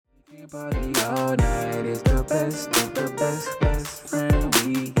Party all night is the best of the best, best friend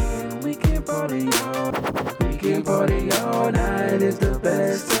weekend. We can party all night is the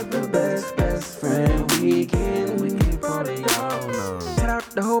best of the best, best friend weekend. We can party all night. Shout out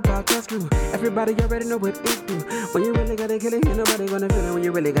the whole podcast crew. Everybody already know what it do. When you really gotta kill it, ain't nobody gonna feel it. When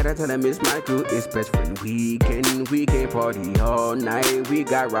you really gotta tell them it's my crew. It's best friend weekend. We can party all night. We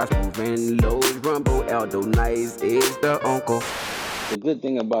got Ross moving, Lowe's, Rumble, Aldo, Nice is the uncle. The good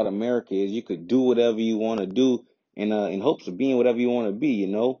thing about America is you could do whatever you want to do in hopes of being whatever you want to be, you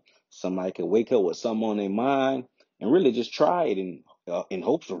know. Somebody could wake up with something on their mind and really just try it in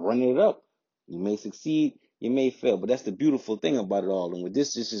hopes of running it up. You may succeed, you may fail, but that's the beautiful thing about it all. And with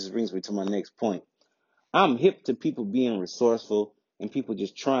this just brings me to my next point. I'm hip to people being resourceful and people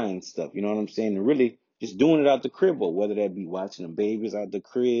just trying stuff, you know what I'm saying? And really just doing it out the crib, or whether that be watching the babies out the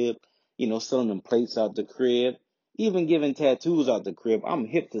crib, you know, selling them plates out the crib, even giving tattoos out the crib. I'm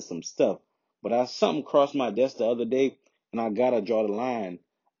hip to some stuff. But something crossed my desk the other day, and I gotta draw the line.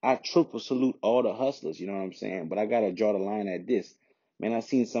 I triple salute all the hustlers, you know what I'm saying? But I gotta draw the line at this. Man, I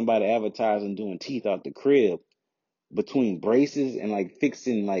seen somebody advertising doing teeth out the crib between braces and like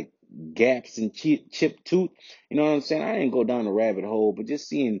fixing like gaps and chipped tooth. You know what I'm saying? I didn't go down the rabbit hole, but just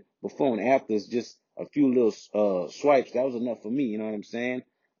seeing before and afters, just a few little swipes, that was enough for me. You know what I'm saying?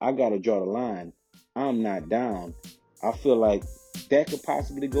 I gotta draw the line. I'm not down. I feel like that could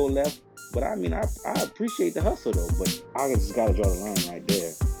possibly go left, but I mean, I appreciate the hustle though, but I just gotta draw the line right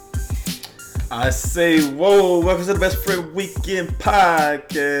there. I say, whoa, welcome to the Best Friend Weekend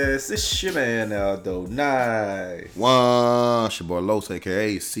Podcast. It's your man, Aldo Nice. It's your boy Los,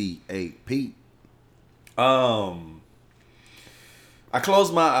 a.k.a. C8P. I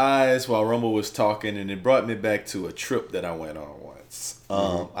closed my eyes while Rumble was talking, and it brought me back to a trip that I went on once.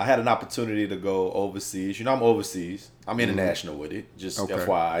 I had an opportunity to go overseas. You know, I'm overseas. I'm international with it. Just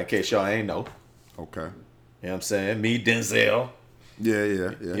FYI, in case y'all ain't know. Okay. You know what I'm saying? Me, Denzel. Yeah. You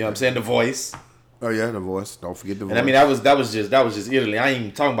know what I'm saying? The Voice. Oh yeah, The Voice. Don't forget The Voice. And I mean, that was just Italy. I ain't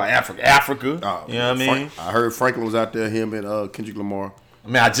even talking about Africa. Oh, you know what I mean? I heard Franklin was out there. Him and Kendrick Lamar. I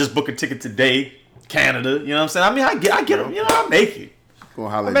mean, I just booked a ticket today. Canada. You know what I'm saying? I mean, I get them. You know, I make it.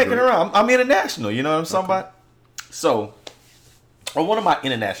 I'm making it around. I'm international. You know what I'm talking about? So, on one of my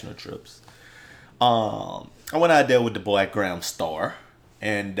international trips, I went out there with the boy Graham Star,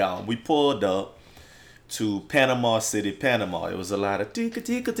 and we pulled up to Panama City, Panama. It was a lot of tika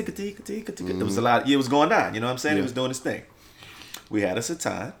tika tika tika tika tika. There was a lot. It was going down. You know what I'm saying? It was doing its thing. We had us a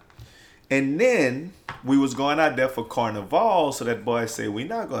time, and then we was going out there for Carnival. So that boy said, "We're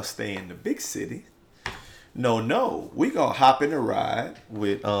not gonna stay in the big city. No, we gonna hop in a ride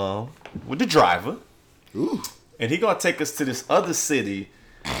with the driver, and he gonna take us to this other city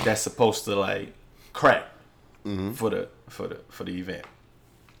that's supposed to like crack for the event."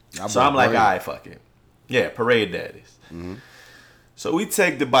 So I'm like, all right, fuck it. Yeah, Parade Daddies. So we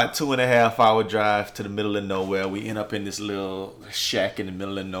take the about 2.5 hour drive to the middle of nowhere. We end up in this little shack in the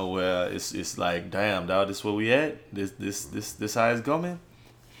middle of nowhere. It's like, damn, dog, this where we at? This how it's going?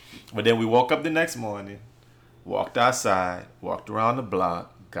 But then we woke up the next morning, walked outside, walked around the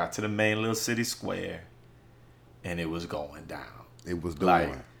block, got to the main little city square, and it was going down. It was doing.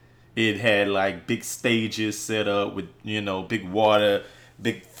 Like, it had like big stages set up with, you know, big water,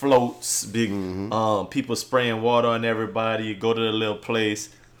 big floats, big people spraying water on everybody. You go to the little place,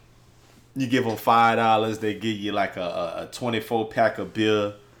 you give them $5, they give you like a 24 pack of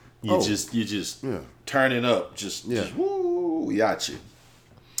beer. You just turn it up, just woo, yachi.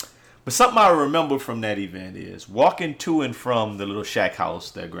 But something I remember from that event is walking to and from the little shack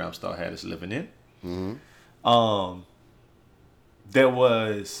house that Graham Star had us living in. There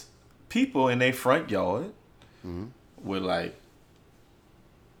was people in their front yard with like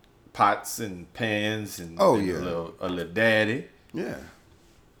pots and pans and a little daddy. Yeah.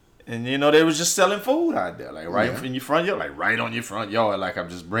 And you know, they was just selling food out there, like in your front yard, like right on your front yard. Like, I'm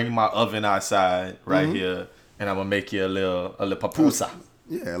just bringing my oven outside right here, and I'm gonna make you a little papusa.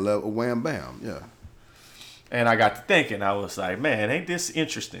 Yeah, a little wham bam. Yeah. And I got to thinking, I was like, man, ain't this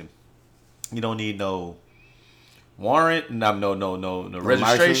interesting? You don't need no warrant, no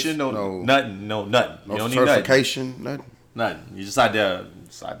registration, nothing. No you don't need certification, nothing. You just out there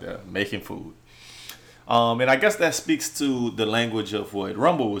making food. And I guess that speaks to the language of what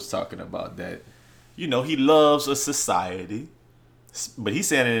Rumble was talking about, that, you know, he loves a society, but he's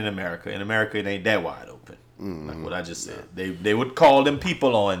saying it in America. In America, it ain't that wide open. Like what I just said. They would call them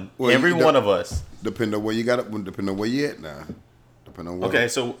people on every one of us. Depending on where you got it, depending on where you at now. Depending on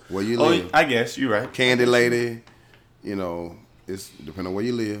where you live. I guess you're right. Candy lady, you know, it's depending on where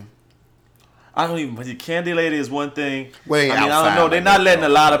you live. I don't even. Candy Lady is one thing. Well, I don't know. They're not letting a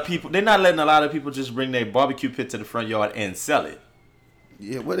lot of people. They're not letting a lot of people just bring their barbecue pit to the front yard and sell it.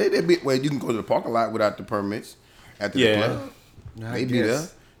 Yeah, well, you can go to the parking lot without the permits at the club. They be there.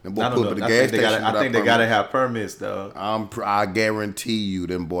 Them boys pull up at the gas station. I think they gotta have permits though. I guarantee you,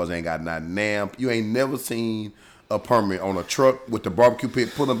 them boys ain't got nothing. You ain't never seen a permit on a truck with the barbecue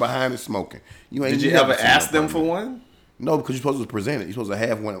pit pulling behind and smoking. Did you ever ask them for one? No, because you're supposed to present it. You're supposed to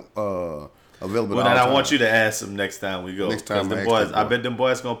have one available. Well, then I want you to ask them next time we go. Next time, them boys, I bet them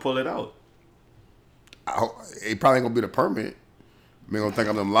boys gonna pull it out. It probably ain't gonna be the permit. They gonna think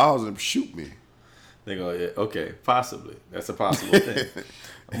I'm them laws and shoot me. They go, yeah, okay, possibly. That's a possible thing.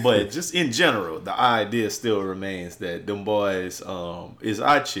 But just in general, the idea still remains that them boys is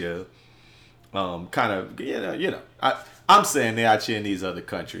out here, kind of, you know. I'm saying they out here in these other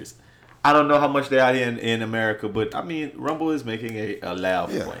countries. I don't know how much they're out here in America, but I mean, Rumble is making a loud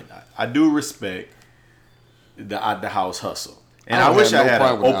point. I do respect the house hustle, and I wish I had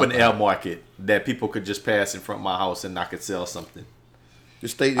an open air market that people could just pass in front of my house and I could sell something.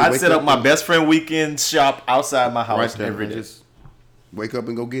 I'd set up my best friend weekend shop outside my house every day. Just wake up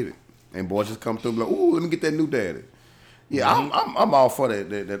and go get it, and boys just come through and be like, "Ooh, let me get that new daddy." Yeah, I'm all for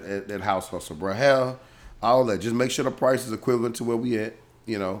that house hustle, bro. Hell, all that. Just make sure the price is equivalent to where we at.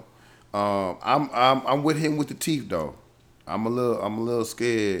 You know. I'm with him with the teeth though. I'm a little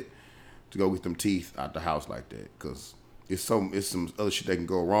scared to go get them teeth out the house like that because it's some other shit that can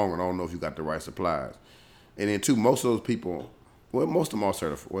go wrong, and I don't know if you got the right supplies. And then too, most of those people, well, most of them are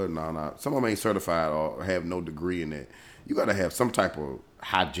certified. Well, no, some of them ain't certified or have no degree in that. You got to have some type of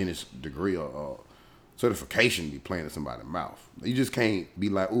hygienist degree or certification to be playing in somebody's mouth. You just can't be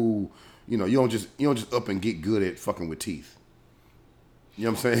like, ooh, you don't just up and get good at fucking with teeth. You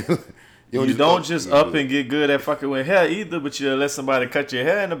know what I'm saying? You don't just up and get good at fucking with hair either, but you let somebody cut your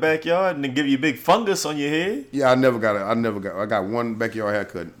hair in the backyard and then give you a big fungus on your head. Yeah, I got one backyard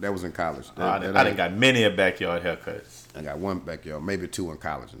haircut. That was in college. I done got many a backyard haircuts. I got one backyard, maybe two in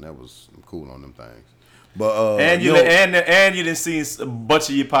college, and that was cool on them things. But and you didn't see a bunch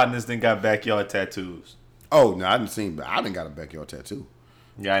of your partners that got backyard tattoos. Oh no, I didn't got a backyard tattoo.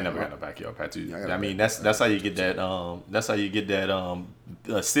 Yeah, I never got a backyard tattoo. I mean, that's how you get that. That's how you get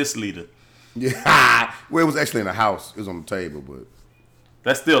that cis leader. Yeah, well, it was actually in the house. It was on the table, but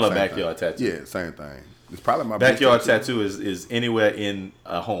that's still a backyard tattoo. Yeah, same thing. It's probably my backyard tattoo is anywhere in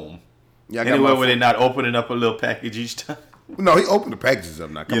a home. Yeah, anywhere where they're not opening up a little package each time. No, he opened the packages up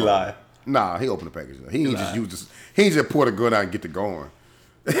now. You lie. Nah, he opened the packages up. He ain't just use this. He ain't just pour the gun out and get it going.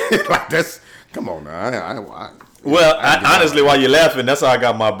 Like that's come on now. Honestly, while you're laughing, that's how I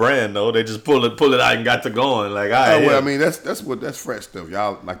got my brand though. They just pull it out and got to going. Like, I mean, that's fresh stuff.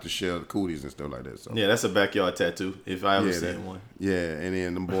 Y'all like to share the cooties and stuff like that. So yeah, that's a backyard tattoo if I ever seen one. Yeah, and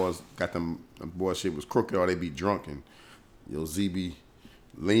then them boys got them boys shit was crooked or they be drunk and your Z be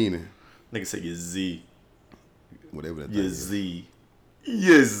leaning. Nigga say your Z, whatever that. Your Z,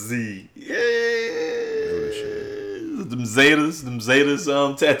 your Z. Yeah. Them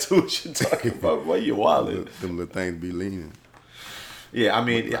Zetas tattoos you talking about? Why you wildin'? Them little things be leaning. Yeah, I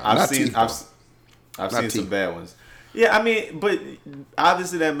mean, I've seen some bad ones. Yeah, I mean, but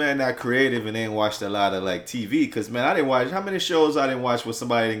obviously that man not creative and ain't watched a lot of like TV. Because man, I didn't watch how many shows I didn't watch where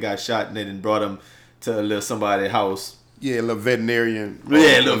somebody didn't got shot and they didn't brought him to a little somebody's house. Yeah, a little veterinarian.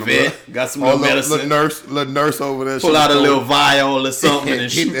 Yeah, a little vet. Got some little medicine. Little nurse over there. Pull out a little vial or something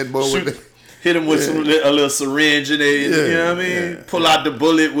and shoot that boy with it. Hit him with a little syringe in it, you know what I mean? Yeah. Pull out the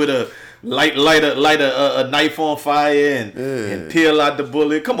bullet with a light a knife on fire and peel out the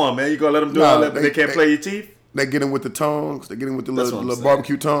bullet. Come on, man, you gonna let them do all that, but they can't play your teeth? They get him with the tongs. They get him with the little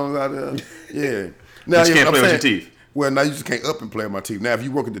barbecue tongs out there. Yeah. Now you can't play with your teeth. Well, now you just can't up and play with my teeth. Now, if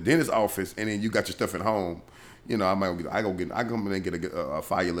you work at the dentist's office and then you got your stuff at home, I go in and get a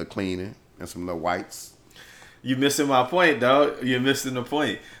fire little cleaner and some little whites. You missing my point, dog. You're missing the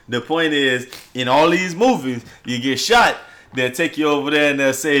point. The point is, in all these movies, you get shot, they'll take you over there and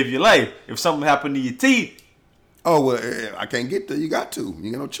they'll save your life. If something happened to your teeth. Oh, well, I can't get there. You got to. You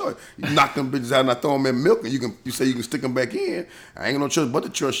ain't got no choice. You knock them bitches out and I throw them in milk and you say you can stick them back in. I ain't got no choice but to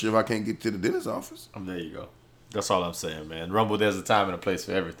trust you if I can't get to the dentist's office. There you go. That's all I'm saying, man. Rumble, there's a time and a place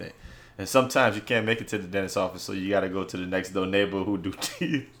for everything. And sometimes you can't make it to the dentist's office, so you got to go to the next door neighbor who do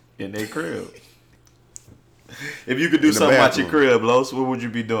teeth in their crib. If you could do something out your crib, Los, what would you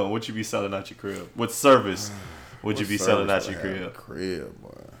be doing? What you be selling out your crib? What service would you be selling out your crib?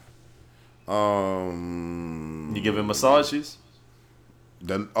 Boy. You giving massages?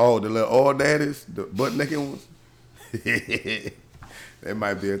 The little old daddies, the butt naked ones. That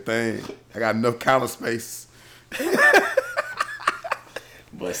might be a thing. I got enough counter space.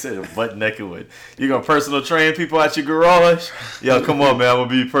 But said butt naked with. You gonna personal train people out your garage? Yo, come on, man. I'm gonna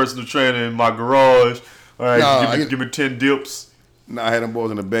be personal trainer in my garage. All right, give me 10 dips. Nah, I had them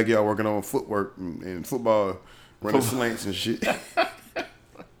boys in the backyard working on footwork and football, running slants and shit. Out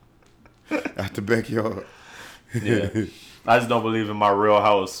the backyard. Yeah. I just don't believe in my real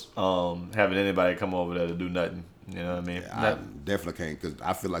house having anybody come over there to do nothing. You know what I mean? Yeah, I definitely can't, because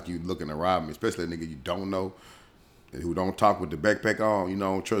I feel like you looking to rob me, especially a nigga you don't know, who don't talk with the backpack on. You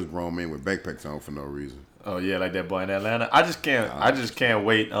know, don't trust grown men with backpacks on for no reason. Oh yeah, like that boy in Atlanta. I just can't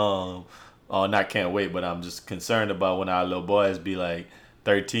wait. Not can't wait, but I'm just concerned about when our little boys be like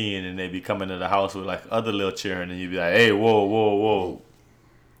 13 and they be coming to the house with like other little children, and you be like, hey, whoa.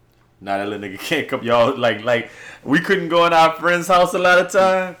 Now that little nigga can't come. Y'all like we couldn't go in our friend's house a lot of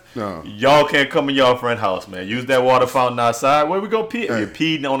time. No. Y'all can't come in y'all friend's house, man. Use that water fountain outside. Where we go pee? Hey. You're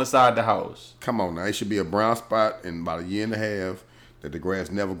peeing on the side of the house. Come on now, it should be a brown spot in about a year and a half that the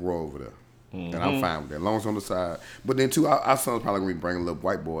grass never grow over there. And I'm fine with that, as long as it's on the side. But then too, our son's probably gonna be bringing little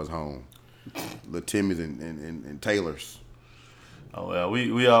white boys home, little Timmys and Taylors. Oh well,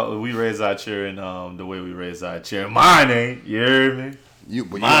 we raise our children the way we raise our children. Mine ain't. You hear me? Ain't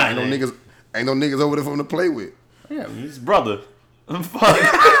no niggas over there for him to play with. Yeah, his brother.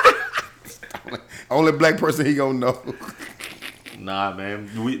 Only black person he gonna know. Nah, man.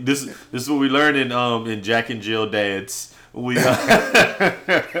 This is what we learned in Jack and Jill Dads. We have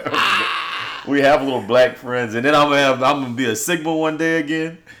little black friends, and then I'm gonna be a Sigma one day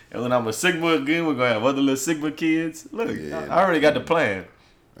again, and when I'm a Sigma again, we're gonna have other little Sigma kids. Look, yeah. I already got the plan.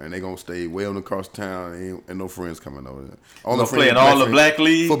 And they gonna stay well across town, and no friends coming over there. Only playing all the black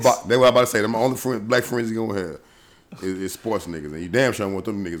leagues. Football. That's what I'm about to say. Them only black friends you gonna have is sports niggas, and you damn sure don't want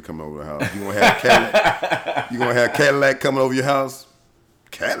them niggas coming over the house. You gonna have Cadillac coming over your house.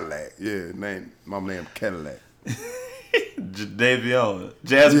 Cadillac, yeah. Mama name Cadillac. Davion,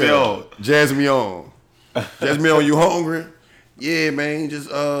 Jasmine, Jasmine, you hungry? Yeah, man. Just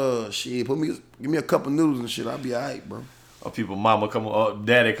shit. Give me a couple noodles and shit. I'll be alright, bro. Or people,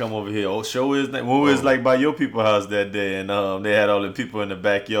 daddy come over here. Oh, show his name. What was like by your people's house that day, and they had all the people in the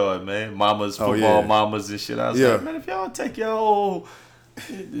backyard, man. Mamas, football mamas and shit. I was like, man, if y'all take your old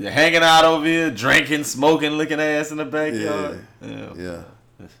hanging out over here, drinking, smoking, licking ass in the backyard. Yeah.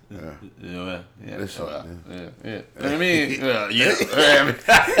 I mean,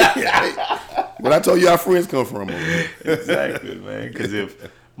 But I told you our friends come from over here. Exactly, man. Because if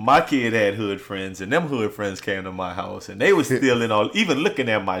my kid had hood friends, and them hood friends came to my house, and they was stealing even looking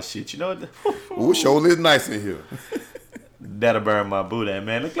at my shit, you know what? Ooh, sure is nice in here. That'll burn my boudin,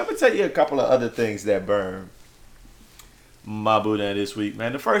 man. Look, let me tell you a couple of other things that burn my boudin this week,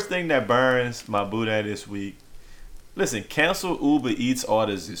 man. The first thing that burns my boudin this week, listen, cancel Uber Eats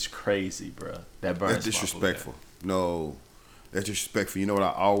orders is crazy, bro. That burns. That's disrespectful. No, that's disrespectful. You know what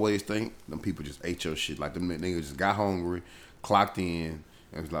I always think? Them people just ate your shit. Like them niggas just got hungry, clocked in,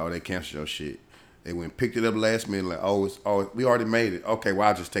 and was like, oh, they canceled your shit. They went and picked it up last minute, like, we already made it. Okay, well,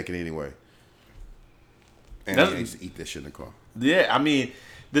 I'll just take it anyway. And they used to eat that shit in the car. Yeah, I mean,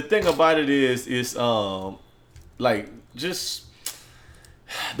 the thing about it is like, just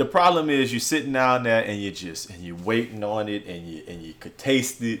the problem is you sitting down there and you're waiting on it, and you could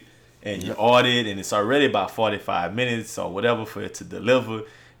taste it, and you order it, and it's already about 45 minutes or whatever for it to deliver,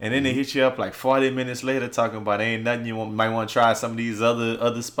 and then they hit you up like 40 minutes later talking about ain't nothing you might want to try some of these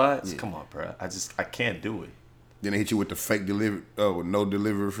other spots. Yeah. Come on, bro. I can't do it. Then they hit you with the fake delivery, with no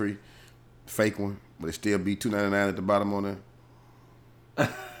delivery free, fake one, but it still be $2.99 at the bottom on there. Yeah,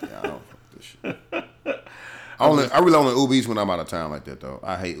 I don't fuck this shit. I really only Uber Eats when I'm out of town like that, though.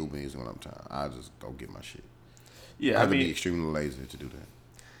 I hate Uber Eats when I'm out of town. I just don't get my shit. Yeah, I have to be extremely lazy to do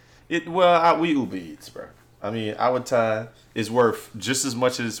that. We Uber Eats, bro. I mean, our time is worth just as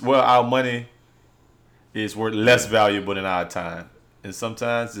much as, our money is worth less valuable than our time. And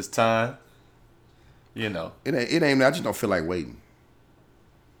sometimes it's time, you know. It ain't, I just don't feel like waiting.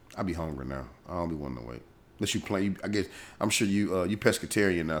 I be hungry now. I don't be wanting to wait. Unless you play, I guess, I'm sure you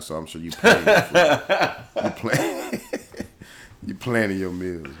pescatarian now, so I'm sure you plan you planning your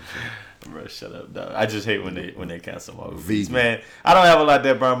meals. Bro, shut up, dog. I just hate when they cancel my Uber Eats, man. I don't have a lot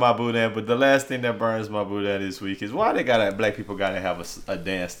that burn my boudin, but the last thing that burns my boudin this week is why black people gotta have a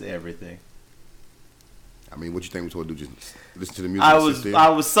dance to everything. I mean, what you think we're supposed to do? Just listen to the music? I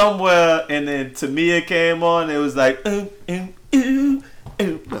was somewhere, and then Tamia came on. It was like, I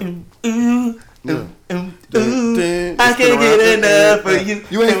can't get enough of you.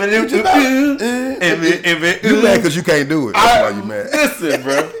 You mad because you can't do it. That's why you mad. Listen,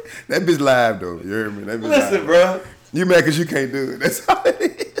 bro. That bitch live though. You hear me? That bitch listen, live. Bro. You mad because you can't do it. That's all it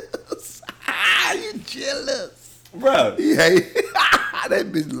is. You jealous, bro. He hate.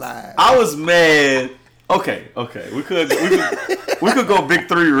 That bitch lied. I was mad. Okay. We could go big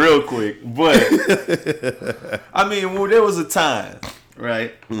three real quick, but I mean, well, there was a time,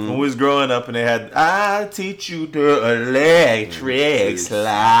 right, when we was growing up, and they had "I teach you the electric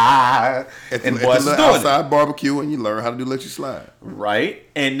slide," and boys was doing outside barbecue, and you learn how to do electric slide, right?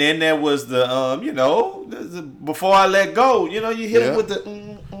 And then there was the the before I let go, you hit it with the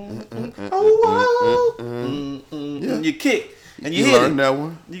and you kick. And you learned that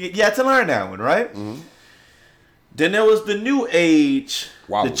one. You had to learn that one, right? Mm-hmm. Then there was the new age,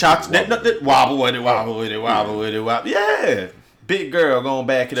 wobble, the wobble with it. Yeah, big girl going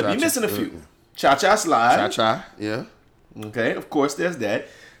back it up. You're missing a few. Cha-cha slide. Cha-cha, yeah. Okay, of course there's that.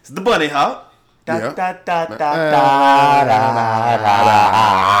 It's the bunny hop. Yeah.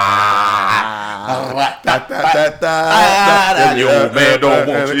 The old man don't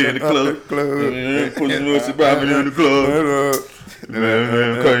want you in the club. Put some Lucy Bobby in the club.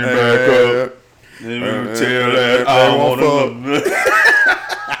 Came back up. Tell that I want to.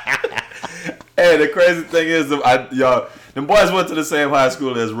 Hey, the crazy thing is, them boys went to the same high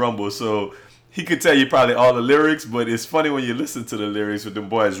school as Rumble, so he could tell you probably all the lyrics, but it's funny when you listen to the lyrics what them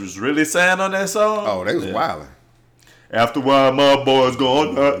boys was really saying on that song. Oh, they was wilding. After a while, my boys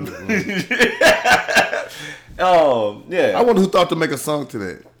gone. Oh, yeah. I wonder who thought to make a song to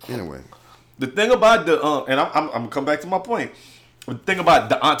that. Anyway. The thing about and I'm going to come back to my point. The thing about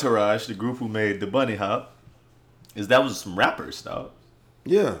the Entourage, the group who made the Bunny Hop, is that was some rappers, dog.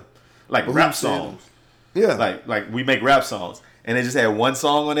 Yeah. Like rap songs. Yeah. Like we make rap songs. And they just had one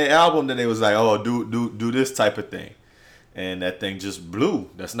song on their album that they was like, oh, do this type of thing. And that thing just blew.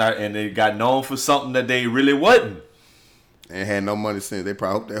 And they got known for something that they really wasn't. And had no money since. They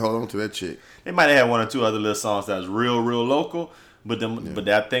probably hope they hold on to that chick. They might have had one or two other little songs that was real local, but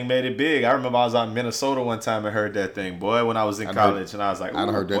that thing made it big. I remember I was out in Minnesota one time and heard that thing, boy, when I was in college, and I was like, I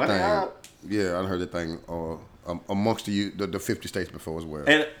heard that thing. Yeah, I heard that thing amongst the 50 states before as well.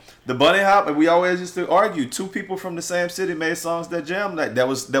 And the Bunny Hop, and we always used to argue. Two people from the same city made songs that jammed. Like that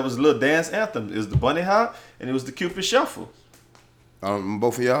was a little dance anthem. It was the Bunny Hop, and it was the Cupid Shuffle.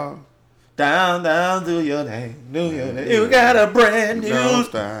 Both of y'all. Down, do your name, do your name. You got a brand new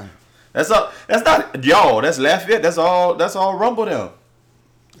style. That's all. That's not y'all. That's Lafayette. That's all Rumble them.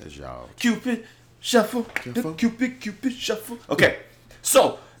 That's y'all. Cupid Shuffle. The Cupid Shuffle. Okay,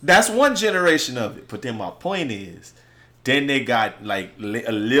 so that's one generation of it. But then my point is, then they got like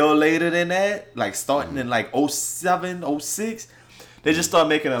a little later than that, like starting in like 07, 06, they just start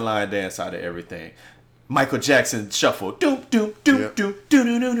making a line dance out of everything. Michael Jackson Shuffle. Doom, doom, doom, doom,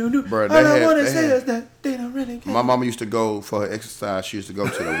 doom, doom, doom, doom. Bro, all I want to say is that they don't really care. My mama used to go for her exercise. She used to go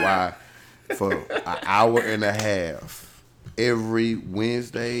to the Y for an hour and a half every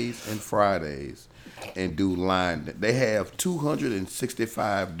Wednesdays and Fridays and do line. They have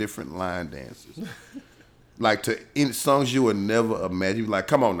 265 different line dances. Like in songs you would never imagine. Like,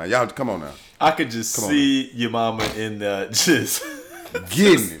 come on now. Y'all, come on now. I could just see your mama in there just...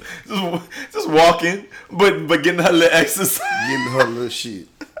 getting it. Just walking, but getting her little exercise. Getting her little shit.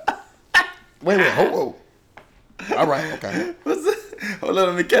 Wait, hold. All right, okay. Hold on,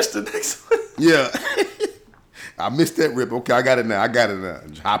 let me catch the next one. Yeah. I missed that rip. Okay, I got it now.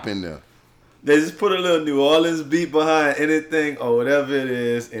 Just hop in there. They just put a little New Orleans beat behind anything or whatever it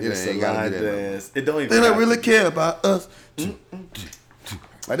is, and it's a line dance. It don't even. They don't really care about us.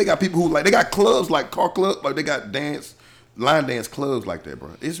 Like they got people who they got clubs like car club, like they got line dance clubs like that, bro.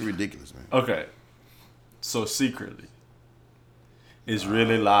 It's ridiculous, man. Okay, so secretly, it's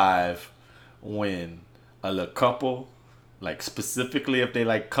really live when a little couple, like specifically if they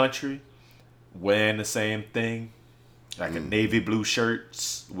like country, wearing the same thing, like a navy blue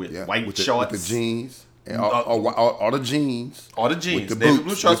shirts with white shorts, with the jeans, and all the jeans, with the navy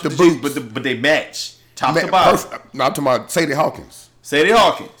blue shorts with the boots, but they match top to bottom. No, I'm talking about Sadie Hawkins.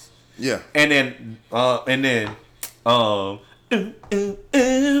 Yeah, and then spinning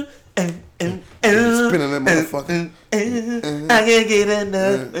that motherfucker. I can't get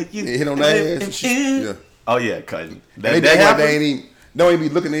enough. You hit on that ass and shit. Yeah. Oh yeah, cousin. They don't even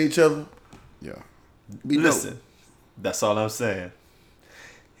be looking at each other. Yeah. Listen, that's all I'm saying.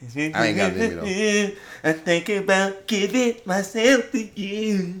 I ain't got it though. I think about giving myself to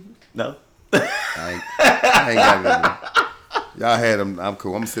you. No. I ain't got it. Y'all had them. I'm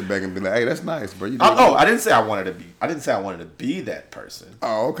cool. I'm gonna sit back and be like, "Hey, that's nice, bro." I didn't say I wanted to be. I didn't say I wanted to be that person.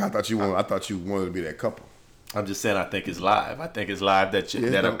 Oh, okay. I thought you wanted to be that couple. I'm just saying. I think it's live. I think it's live that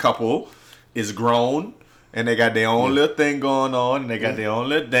a couple is grown and they got their own little thing going on and they got their own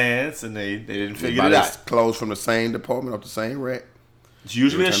little dance and they didn't figure it out. Clothes from the same department off the same rack. It's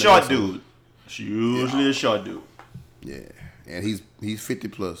usually a short dude. It's usually a short dude. Yeah. and he's 50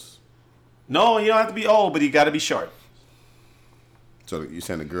 plus. No, you don't have to be old, but you got to be short. So you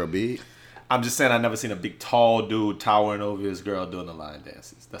saying the girl big? I'm just saying I never seen a big tall dude towering over his girl doing the line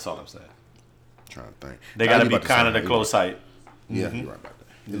dances. That's all I'm saying. I'm trying to think. They got to be kind of the close height. Yeah, you're right about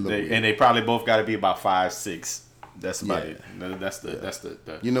that. And they probably both got to be about 5'6". That's about it. That's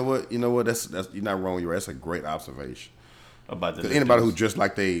the. You know what? That's you're not wrong. You're right. That's a great observation. About the anybody who dressed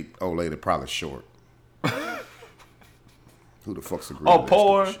like they old lady probably short. Who the fuck's agree? Oh,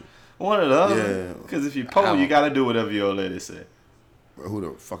 poor. One of the other. Yeah. Because if you poor, you got to do whatever your old lady say. Who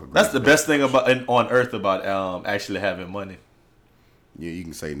the fuck agrees? That's the best thing about on earth about actually having money. Yeah, you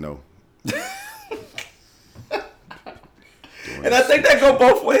can say no. And I think that go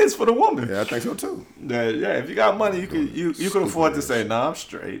both ways for the woman. Yeah, I think so too. Yeah, if you got money, you could afford to say, "Nah, I'm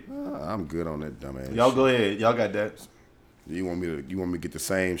straight." I'm good on that dumbass. Y'all go ahead. Y'all got that. You want me to get the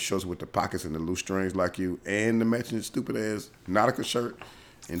same shorts with the pockets and the loose strings like you, and the matching stupid ass Nautica shirt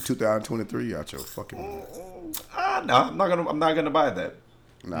in 2023? Out your fucking mind. No, I'm not gonna buy that.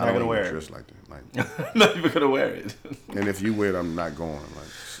 Nah, I'm not gonna wear it. Dress like that. Like, I'm not even gonna wear it. and if you wear it, I'm not going. Like,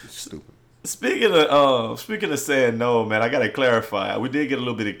 it's stupid. Speaking of saying no, man, I gotta clarify. We did get a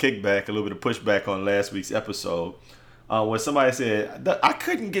little bit of kickback, a little bit of pushback on last week's episode, where somebody said I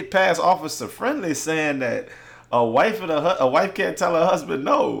couldn't get past Officer Friendly saying that a wife can't tell her husband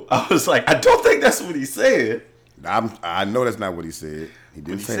no. I was like, I don't think that's what he said. I know that's not what he said. He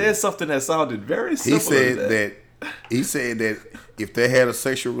didn't say said that. something that sounded very simple. He said that if they had a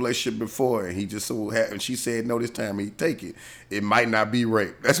sexual relationship before and he just so happened she said no this time he'd take it, it might not be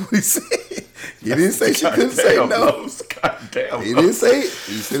rape. That's what he said. He didn't say she couldn't say no. God damn. He didn't say it.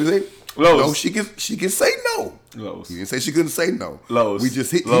 He said no, she can say no. Los. He didn't say she couldn't say no. Los. He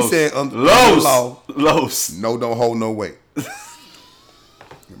said under the law, no don't hold no weight.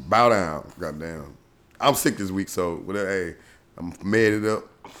 Bow down, goddamn. I'm sick this week, so whatever. Hey, I'm mad it up.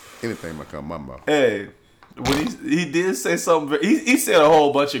 Anything might come my mouth. Hey, when he did say something, he said a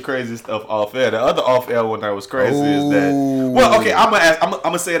whole bunch of crazy stuff off air. The other off air one that was crazy is that. Well, okay, I'm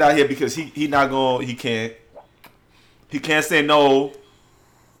gonna say it out here because he can't say no.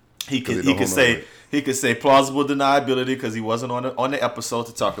 He could say plausible deniability because he wasn't on the episode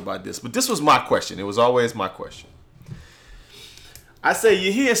to talk about this. But this was my question. It was always my question. I say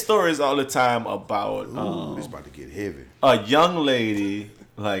you hear stories all the time about it's about to get heavy. A young lady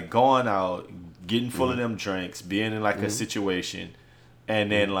like going out, getting full of them drinks, being in like a situation,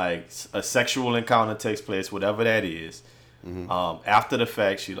 and then like a sexual encounter takes place, whatever that is. After the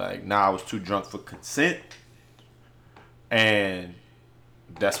fact, she like, nah, I was too drunk for consent, and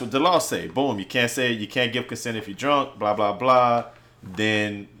that's what the law say. Boom, you can't give consent if you're drunk. Blah blah blah.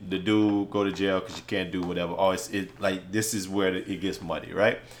 Then the dude go to jail because you can't do whatever. Oh, like this is where it gets muddy,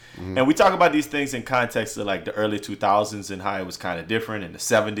 right? And we talk about these things in context of like the early 2000s and how it was kind of different. In the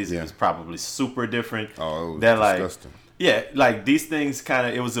 70s, it was probably super different. Oh, it was disgusting. Like these things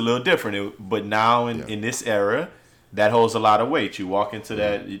it was a little different. But now in this era, that holds a lot of weight. You walk into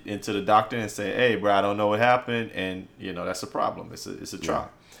into the doctor and say, "Hey, bro, I don't know what happened," and that's a problem. It's a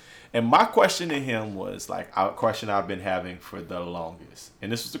trial. And my question to him was like a question I've been having for the longest.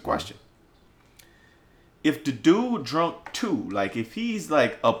 And this was the question. If the dude drunk too, like if he's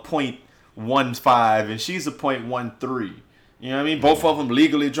like a 0.15 and she's a 0.13, you know what I mean? Both of them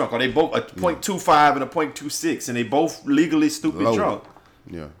legally drunk. Or they both a 0.25 and a 0.26 and they both legally stupid drunk.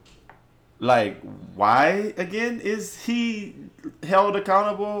 Yeah. Like, why again is he held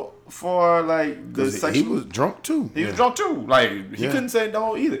accountable for like the sexual? He was drunk too. He was drunk too. Like he couldn't say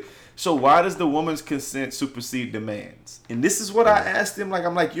no either. So why does the woman's consent supersede demands? And this is what I asked him. Like,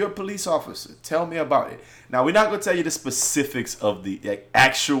 I'm like, you're a police officer. Tell me about it. Now, we're not going to tell you the specifics of the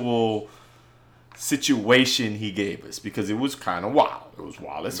actual situation he gave us because it was kind of wild. It was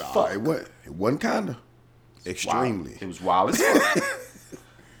wild as fuck. It wasn't kind of. Extremely. Wild. It was wild as fuck.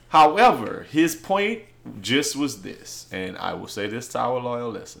 However, his point just was this, and I will say this to our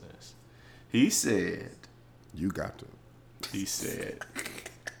loyal listeners. He said, "You got to." He said,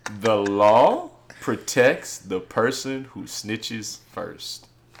 "The law protects the person who snitches first."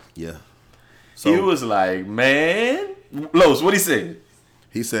 Yeah. So he was like, "Man, Los, what he say?"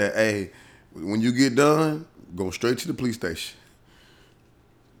 He said, "Hey, when you get done, go straight to the police station.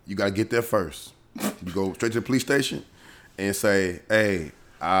 You gotta get there first. You go straight to the police station and say, hey."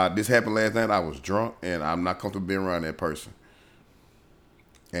 This happened last night. I was drunk, and I'm not comfortable being around that person.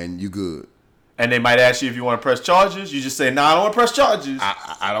 And you good. And they might ask you if you want to press charges. You just say, "Nah, I don't want to press charges."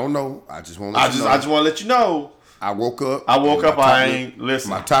 I don't know. I just want to let you know. I just want to let you know. I woke up. I ain't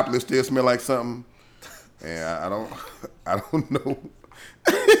listening. My top lip still smell like something, and I don't know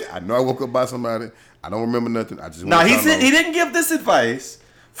I know I woke up by somebody. I don't remember nothing. I just Now he didn't give this advice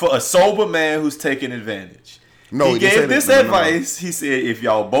for a sober man who's taking advantage. No, he gave this advice. He said if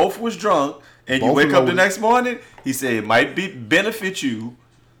y'all both was drunk and you wake up the next morning, he said it might benefit you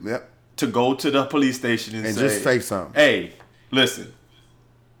to go to the police station and just say something. Hey, listen.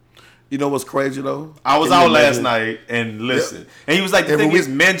 You know what's crazy though? I was out last night and listen. And he was like, the thing is,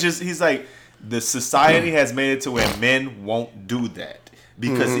 men he's like, the society has made it to where men won't do that.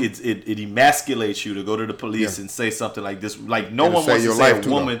 Because it emasculates you to go to the police and say something like this. Like no one wants to say a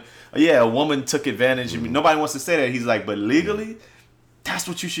woman. A woman took advantage of me. Nobody wants to say that. He's like, but legally, that's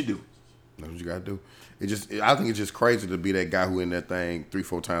what you should do. That's what you gotta do. I think it's just crazy to be that guy who in that thing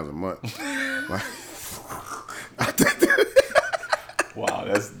 3-4 times a month. Wow,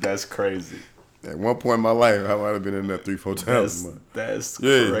 that's crazy. At one point in my life, I might have been in there 3-4 times a month. That's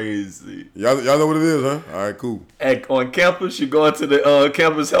cray. Y'all know what it is, huh? All right, cool. On campus, you go into the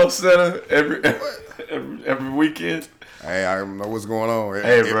campus health center every weekend. Hey, I don't know what's going on.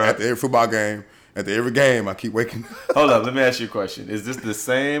 Hey, bro. After every football game, after every game, I keep waking up. Hold up, let me ask you a question. Is this the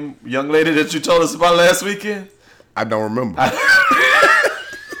same young lady that you told us about last weekend? I don't remember.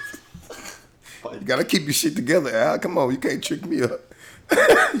 You gotta keep your shit together, Al. Come on, you can't trick me up.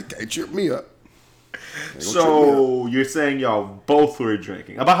 You can't trip me up. So you're saying y'all both were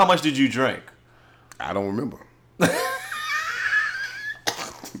drinking. About how much did you drink? I don't remember.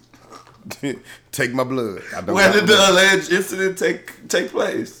 Take my blood. Where did the alleged incident take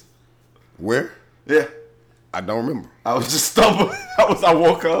place? Where? Yeah. I don't remember. I was just stumbling. I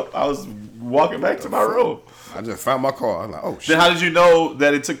woke up. I was walking back to my room. I just found my car. I was like, oh shit. Then how did you know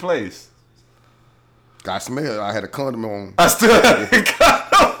that it took place? I smelled. I had a condom on. I still had a condom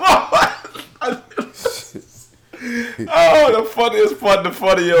on. Oh, the funniest part, the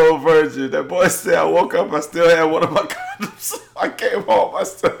 40-year-old virgin. That boy said, I woke up, I still had one of my condoms. I came home, I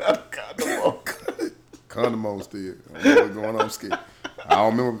still had a condom on. Condom on still. I don't know what's going on. I'm scared. I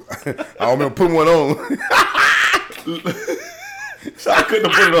don't remember putting one on. So I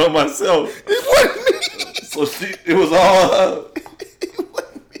couldn't have put it on myself. It wasn't me. So it was all her. It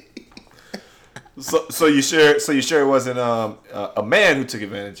wasn't me. So you sure it wasn't a man who took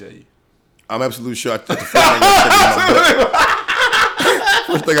advantage of you? I'm absolutely sure. That's the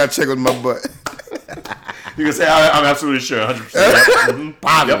first thing I checked with my butt. You can say I'm absolutely sure, 100%.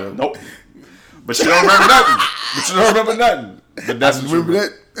 Positive. Yep. Nope. But you don't remember nothing. But that's I remember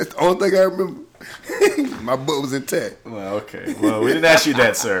that. That's the only thing I remember. My butt was intact. Well, okay. Well, we didn't ask you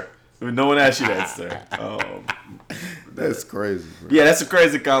that, sir. No one asked you that, sir. That's crazy, bro. Yeah, that's a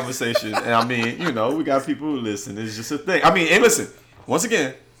crazy conversation. And I mean, we got people who listen. It's just a thing. I mean, and listen, once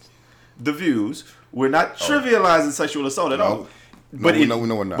again, the views, we're not trivializing sexual assault at all. But we're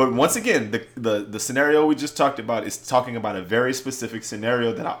not. But once again, the scenario we just talked about is talking about a very specific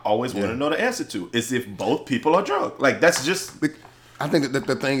scenario that I always want to know the answer to. Is if both people are drunk. Like, that's just... I think that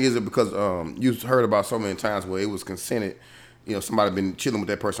the thing is that because you've heard about so many times where it was consented, somebody been chilling with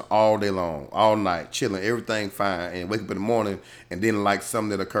that person all day long, all night, chilling, everything fine, and wake up in the morning and then like something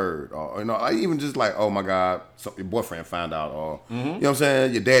that occurred, or even just like, oh my God, your boyfriend found out, or you know what I'm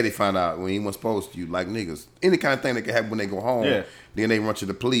saying, your daddy found out when he wasn't supposed to. You like niggas, any kind of thing that can happen when they go home. Yeah. Then they run to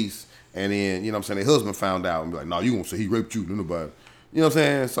the police, and then their husband found out and be like, no, you won't say he raped you, nobody. You know what I'm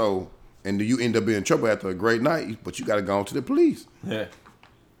saying? So. And you end up being in trouble after a great night, but you got to go on to the police. Yeah.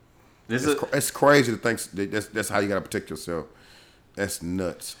 It's crazy to think that's how you got to protect yourself. That's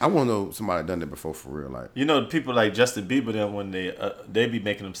nuts. I want to know somebody done that before for real. Like, people like Justin Bieber, them when they be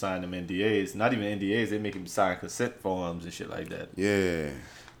making them sign them NDAs. Not even NDAs, they make them sign consent forms and shit like that. Yeah.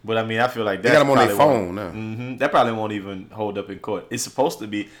 But I mean, I feel like they got them on their phone now. Mm-hmm, that probably won't even hold up in court. It's supposed to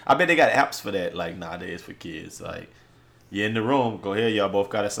be. I bet they got apps for that. Like nowadays for kids, like. You're in the room. Go ahead. Y'all both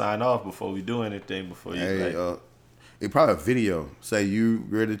got to sign off before we do anything. Before you. It probably a video. Say you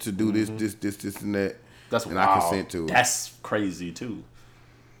ready to do this, and that. That's and wild. I consent to it. That's crazy too.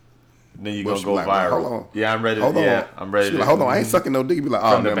 Then you gonna go like, viral. Hold on. Yeah, I'm ready. Hold on. I'm ready. Like, hold on. I ain't sucking no dick. You be like,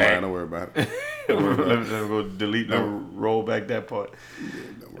 oh, never mind. Don't worry about it. Let me go delete and roll back that part.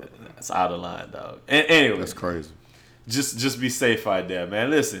 That's out of line, dog. And anyway, that's crazy. Just be safe out there, man.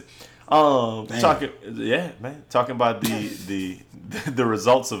 Listen. Talking about the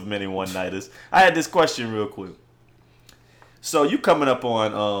results of many one-nighters. I had this question real quick. So you coming up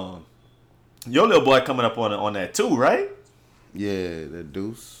on your little boy coming up on that 2, right? Yeah, that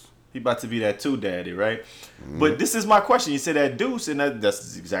Deuce. He about to be that 2 daddy, right? Mm-hmm. But this is my question. You said that Deuce, and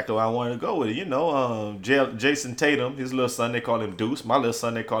that's exactly why I wanted to go with it. Jason Tatum, his little son, they call him Deuce. My little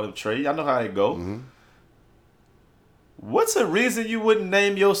son, they call him Trey. Y'all know how it go. Mm-hmm. What's a reason you wouldn't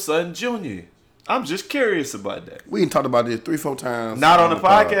name your son Junior? I'm just curious about that. We ain't talked about this 3-4 times. Not on the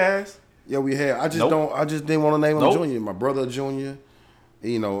podcast. Yeah, we have. I just didn't want to name him Junior. My brother Junior.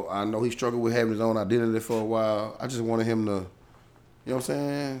 You know, I know he struggled with having his own identity for a while. I just wanted him to, you know what I'm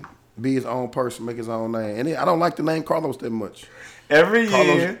saying, be his own person, make his own name. And I don't like the name Carlos that much. Every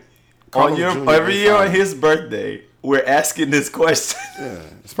year on his birthday, we're asking this question. Yeah,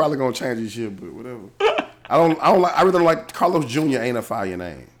 it's probably gonna change this year, but whatever. I really don't like Carlos Jr. Ain't a fire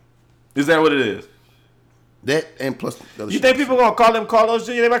name. Is that what it is? That and plus. You think people gonna call him Carlos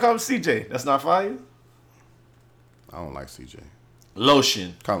Jr.? They might call him CJ. That's not fire. I don't like CJ.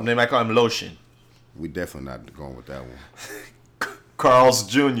 Lotion. They might call him Lotion. We definitely not going with that one. Carl's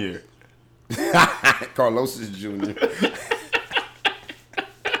Jr. Carlos is Jr.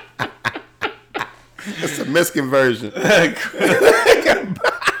 It's a Mexican version. You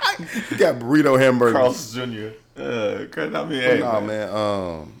got burrito hamburgers. Carlos Jr. I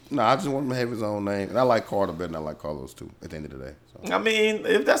just want him to have his own name. And I like Carter better than I like Carlos, too, at the end of the day. So. I mean,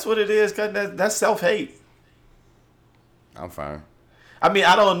 if that's what it is, that's self-hate. I'm fine. I mean,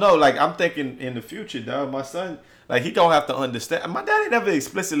 I don't know. Like, I'm thinking in the future, dog, my son, like, he gonna have to understand. My daddy never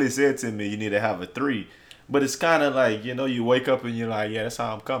explicitly said to me, you need to have a 3. But it's kind of like, you know, you wake up and you're like, yeah, that's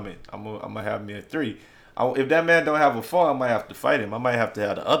how I'm coming. I'm gonna have me a 3. If that man don't have a 4, I might have to fight him. I might have to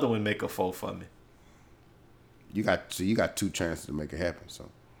have the other one make a 4 for me. You got 2 chances to make it happen. So,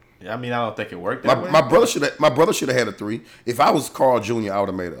 yeah, I mean, I don't think it worked that way. My brother should have had a 3. If I was Carl Jr., I would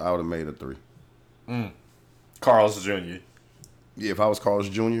have made a 3. Carl's Jr. Yeah, if I was Carl's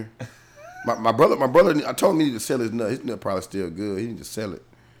Jr. my brother, I told him he need to sell his nut. His nut probably still good. He need to sell it,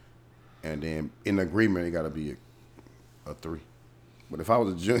 and then in the agreement, it got to be a 3. But if I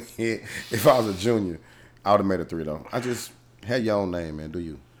was a junior, I would have made a 3 though. I just had your own name, man. Do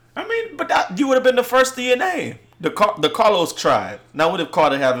you? I mean, but you would have been the first to your name. The Carlos tribe. Now, what if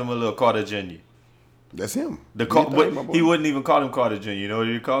Carter have him a little Carter Jr.? That's him. He wouldn't even call him Carter Jr. You know what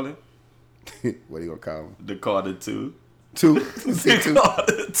he'd call him? What are you gonna call him? The Carter 2. 2? The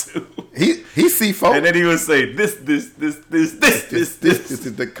Carter 2. He C4. And then he would say, this is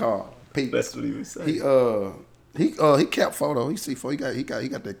the car. Pete. That's what he would say. He cap photo. He C4. He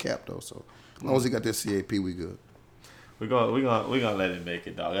got that cap though. So as long as he got that CAP, we good. We're gonna let him make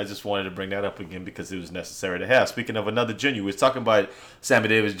it, dog. I just wanted to bring that up again because it was necessary to have. Speaking of another junior, we was talking about Sammy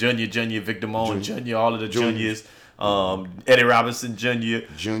Davis Jr., Victor Moan Jr., all of the juniors, Eddie Robinson Jr.,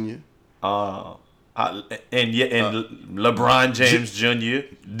 and LeBron James Jr.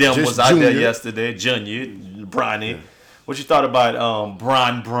 Dem was out there yesterday. Junior, Bronny. Yeah. What you thought about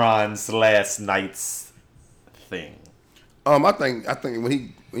Bron's last night's thing? I think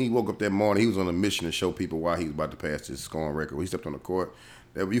when he woke up that morning, he was on a mission to show people why he was about to pass his scoring record. When he stepped on the court,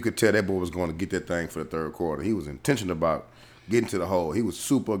 you could tell that boy was going to get that thing for the third quarter. He was intentional about getting to the hole. He was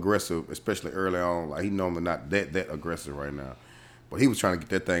super aggressive, especially early on. Like, he normally not that aggressive right now. But he was trying to get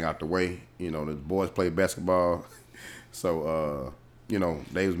that thing out the way. You know, the boys play basketball. So, you know,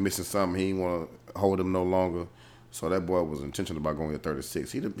 they was missing something. He didn't want to hold them no longer. So that boy was intentional about going to 36.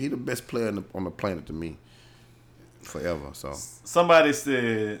 He the best player on the planet to me forever. So somebody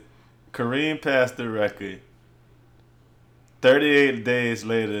said Kareem passed the record. 38 days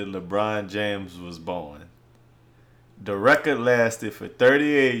later, LeBron James was born. The record lasted for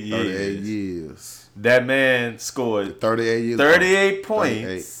 38 years. 38 years. That man scored 38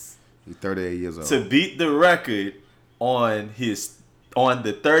 points. He's 38 years old. To beat the record on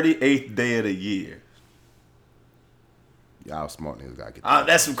the 38th day of the year. Y'all smart niggas gotta get that.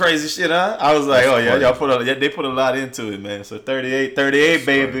 That's some crazy shit, huh? I was like, they put a lot into it, man. So 38 baby,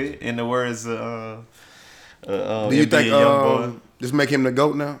 crazy. In the words of do you think young boy. Just make him the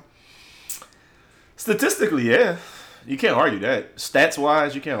GOAT now? Statistically, yeah. You can't argue that. Stats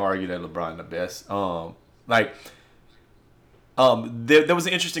wise, you can't argue that LeBron the best. There was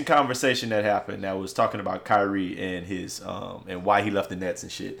an interesting conversation that happened that was talking about Kyrie and his and why he left the Nets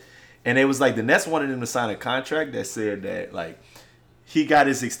and shit. And it was like the Nets wanted him to sign a contract that said that like he got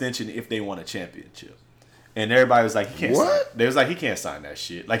his extension if they won a championship. And everybody was like, he can't. What? They was like, he can't sign that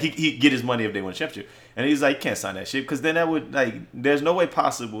shit. Like he get his money if they win a championship. And he's like, he can't sign that shit because then that would like. There's no way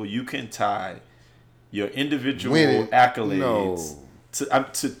possible you can tie your individual accolades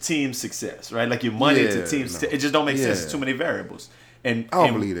to team success, right? Like your money to teams. It just don't make sense. It's too many variables. And I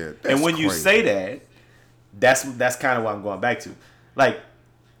don't believe that. That's and when crazy. you say that, that's kind of what I'm going back to. Like,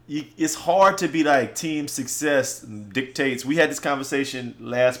 it's hard to be like team success dictates. We had this conversation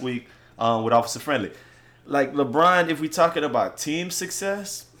last week with Officer Friendly. Like LeBron, if we talking about team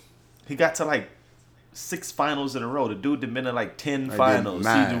success, he got to like 6 finals in a row. The dude been in like 10 finals.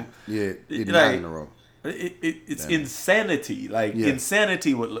 9. He did 9 in a row. It's insanity. Like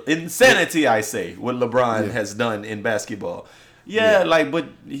insanity. Insanity. I say what LeBron has done in basketball. But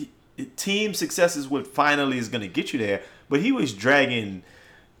team success is what finally is going to get you there. But he was dragging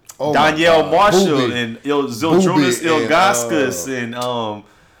Danielle Marshall and Zildrunas Ilgauskas and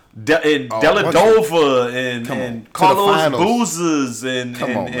Deladova and Carlos Bouzas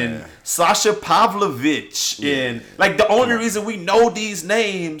and Sasha Pavlovich and like the only reason we know these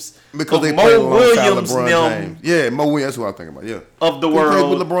names because they Mo Williams them Mo Williams, that's what I'm thinking about. Yeah, of the world played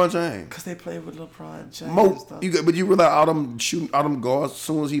with LeBron James because they played with LeBron James. But you realize all them shooting all them guards as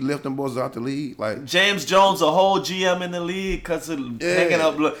soon as he left them boys out the league. Like James Jones, a whole GM in the league because of hanging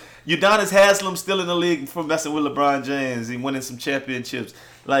up. Udonis Haslem still in the league for messing with LeBron James. He winning some championships.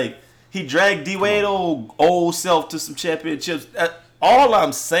 Like. He dragged D-Wade old self to some championships. All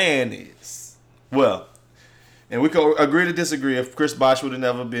I'm saying is, and we can agree to disagree. If Chris Bosh would have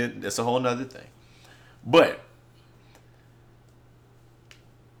never been, that's a whole nother thing. But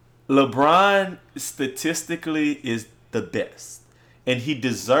LeBron statistically is the best. And he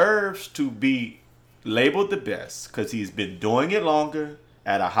deserves to be labeled the best because he's been doing it longer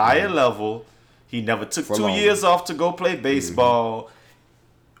at a higher level. He never took 2 years off to go play baseball.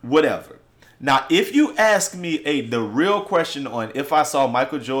 Whatever. Now, if you ask me the real question on if I saw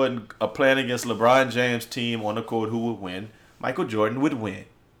Michael Jordan playing against LeBron James' team on the court, who would win? Michael Jordan would win.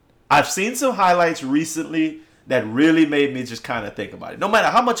 I've seen some highlights recently that really made me just kind of think about it. No matter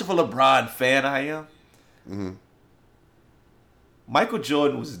how much of a LeBron fan I am, Michael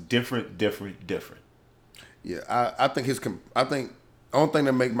Jordan was different. Yeah, I think the only thing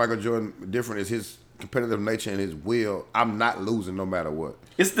that makes Michael Jordan different is his competitive nature and his will. I'm not losing no matter what.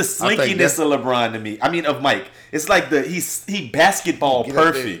 It's the slinkiness of LeBron to me. I mean, of Mike. It's like he basketball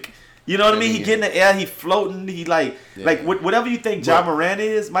perfect. You know what I mean? He get in the air, he floating, he like whatever you think Ja Morant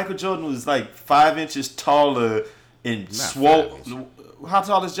is. Michael Jordan was like 5 inches taller and swole. How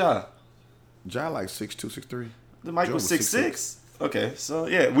tall is Ja? Ja like 6'2", 6'3". The Mike was 6'6". Okay, so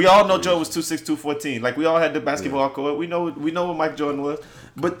yeah, we all know Joe was 2'6", 214. Like we all had the basketball court. We know what Mike Jordan was.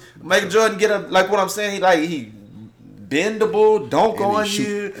 But Michael Jordan like what I'm saying. He bendable, don't go on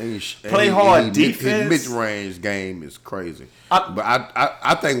you, play hard defense. His mid-range game is crazy. But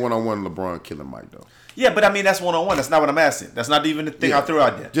I think one-on-one LeBron killing Mike though. Yeah, but I mean that's one-on-one. That's not what I'm asking. That's not even the thing I threw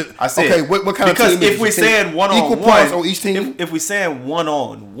out there. I said okay. What kind of team? Because if we're saying one-on-one, equal points on each team. If we're saying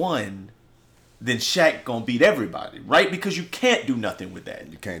one-on-one. Then Shaq gonna beat everybody, right? Because you can't do nothing with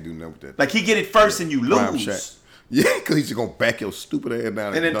that. You can't do nothing with that. Like he get it first and you lose. Yeah, because he's just gonna back your stupid ass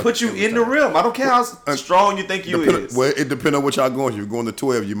down and then put you in the rim. I don't care how strong you think you is. Well, it depends on what y'all going. If you're going to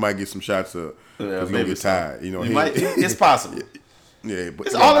 12, you might get some shots up. Because you're gonna get tired. You know, it's possible. Yeah, but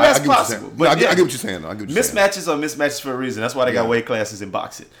it's all of that's possible. But I get what you're saying. I get what you're mismatches are mismatches for a reason. That's why they got weight classes in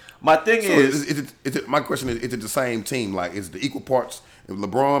boxing. My thing is, my question is it the same team? Like, is it the equal parts? If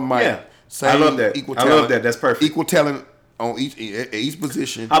LeBron, Mike, I love that. Equal talent, I love that. That's perfect. Equal talent on each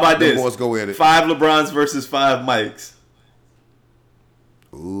position. How about this? Boys go at it. 5 LeBrons versus 5 Mikes.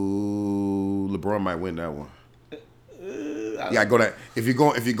 Ooh, LeBron might win that one. Yeah, go that. If you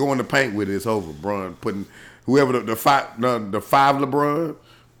go in the paint with it, it's over. LeBron putting whoever the five LeBron,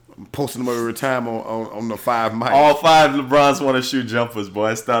 posting them every time on the 5 Mike. All 5 LeBrons want to shoot jumpers,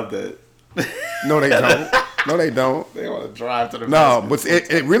 boy. Stop that. No, they don't. No, they don't. They want to drive to the basket. But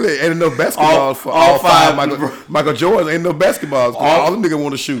it really ain't enough basketballs for all 5 Michael Jordan. Ain't enough basketballs. All them niggas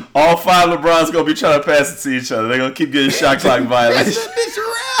want to shoot. All 5 LeBrons going to be trying to pass it to each other. They're going to keep getting shot clock violations.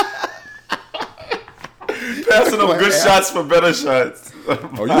 Passing them good shots for better shots.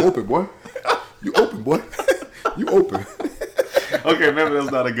 Oh, you open, boy. You open, boy. You open. Okay, maybe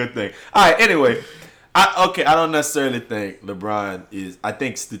that's not a good thing. All right, anyway. I don't necessarily think LeBron is. I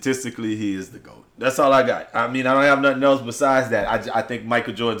think statistically he is the GOAT. That's all I got. I mean, I don't have nothing else besides that. I think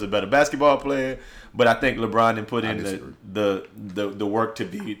Michael Jordan's a better basketball player, but I think LeBron didn't put in the work to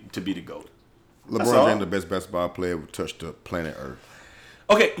be the GOAT. LeBron James the best basketball player who touched the planet Earth.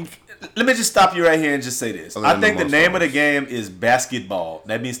 Okay, let me just stop you right here and just say this. I think the name of the game is basketball.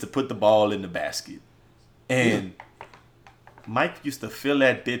 That means to put the ball in the basket. And Mike used to fill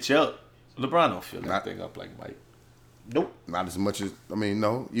that bitch up. LeBron don't fill that thing up like Mike. Nope. Not as much as,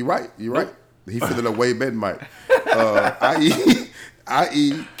 no, you're right. You're right. He filled it up way better than Mike.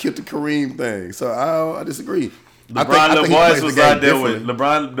 I.e. killed the Kareem thing. So I disagree. The boys was out there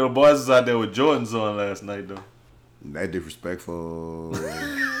with Jordans on last night though. That disrespectful.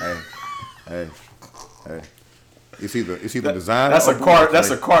 Hey. It's either design. That's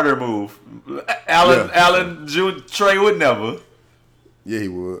a Carter move. Allen Trey would never. Yeah, he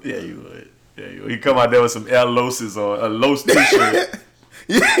would. Yeah, he would. He come out there with some L Loses or a Los t-shirt.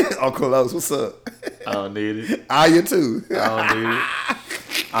 Yeah, Uncle Los, what's up? I don't need it. You too. I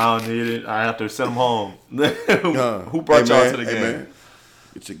don't need it. I have to send them home. Who brought y'all to the game? Man.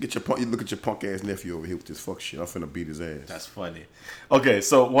 Get your punk. You look at your punk ass nephew over here with this fuck shit. I'm finna beat his ass. That's funny. Okay,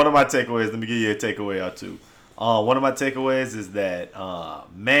 so one of my takeaways. Let me give you a takeaway or two. One of my takeaways is that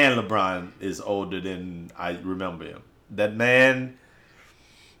LeBron is older than I remember him. That man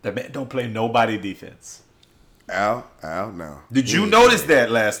don't play nobody defense. Al now. Did you notice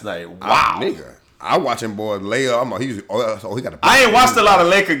that last night? Wow, nigga. I watching boys lay up. He got. I ain't watched a lot of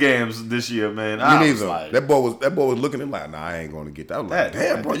Laker games this year, man. Me neither. Like, that boy was looking at him like, nah, I ain't gonna get that. I was like,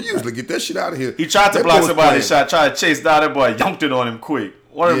 damn, bro, you usually get that shit out of here. He tried to block somebody's shot, tried to chase down that boy, yonked it on him quick.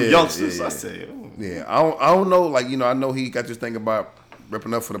 One of them youngsters, I say. Yeah, I don't know. Like, I know he got this thing about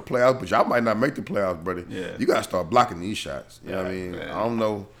repping up for the playoffs, but y'all might not make the playoffs, brother. Yeah. You gotta start blocking these shots. You know what I mean? Man. I don't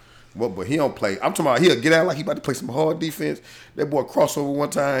know. But he don't play. I'm talking about he'll get out like he about to play some hard defense. That boy crossover one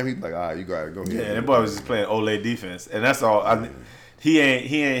time. He's like, all right, you gotta go ahead. Yeah, that boy was just playing Olay defense, and that's all. He ain't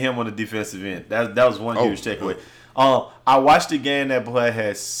him on the defensive end. That was one huge takeaway. I watched the game that boy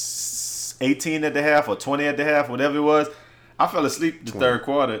had 18 at the half or 20 at the half, whatever it was. I fell asleep the third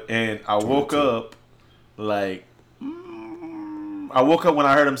quarter, and I woke up like. I woke up when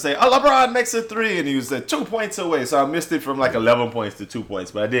I heard him say, "Oh, LeBron makes a 3," and he was 2 points away. So I missed it from like 11 points to 2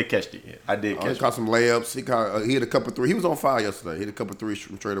 points, but I did catch it. He caught some layups. He hit a couple threes. He was on fire yesterday. He hit a couple threes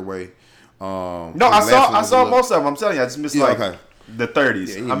from straight away. No, I saw most of them. I'm telling you, I just missed the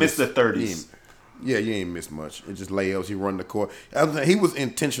 30s. I missed the 30s. Yeah, you ain't missed much. It's just layups. He run the court. He was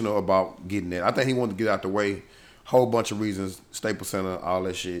intentional about getting it. I think he wanted to get out the way. Whole bunch of reasons. Staples Center, all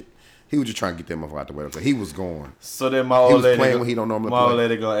that shit. He was just trying to get that motherfucker out the way. He was going. So then my old lady, playing when he don't normally play. My old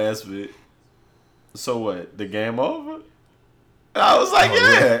lady gonna ask me, so what? The game over? And I was like,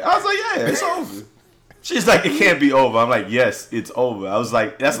 yeah, it's over. She's like, it can't be over. I'm like, yes, it's over. I was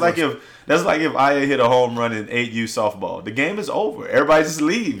like, that's like if Aya hit a home run in 8U softball. The game is over. Everybody just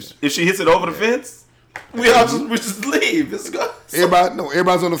leaves. If she hits it over the fence, we just leave. It's good.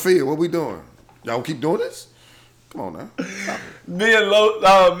 Everybody's on the field. What we doing? Y'all keep doing this? Come on now. Me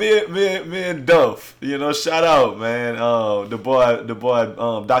and Duff, shout out, man. The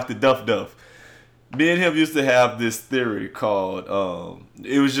boy, Dr. Duff. Me and him used to have this theory called,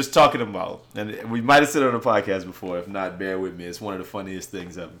 it was just talking about, and we might have said it on the podcast before. If not, bear with me. It's one of the funniest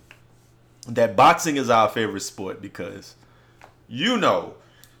things ever. That boxing is our favorite sport because,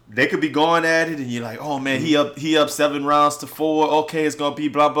 they could be going at it, and you're like, oh man, he up 7-4. Okay, it's gonna be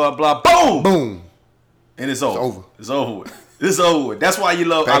blah blah blah. Boom. And it's over. It's over with. That's why I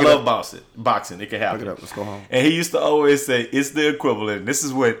love boxing. It can happen. Pick it up. Let's go home. And he used to always say, it's the equivalent.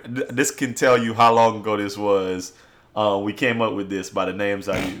 This can tell you how long ago this was. We came up with this by the names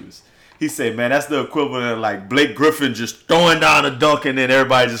I use. He said, man, that's the equivalent of like Blake Griffin just throwing down a dunk and then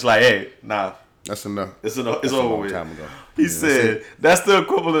everybody just like, hey, nah. That's enough. It's over with. He said, that's the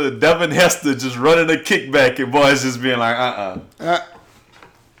equivalent of Devin Hester just running a kickback and boys just being like,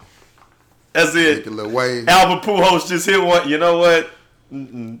 That's it. Albert Pujols just hit one. You know what?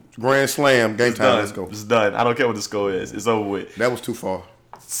 Grand slam. Game time. Let's go. It's done. I don't care what the score is. It's over with. That was too far.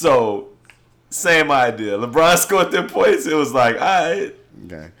 So, same idea. LeBron scored 10 points. It was like, all right.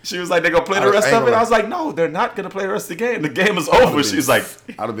 Okay. She was like, they're going to play the rest of it. I was like, no, they're not going to play the rest of the game. The game is over. She was like.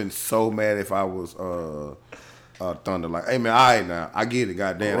 I'd have been so mad if I was Thunder. Like, hey, man, all right now. I get it.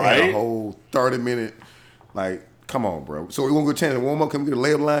 Goddamn. Right? They had a whole 30-minute, like. Come on, bro. So we want to go chance to warm up. Can we get a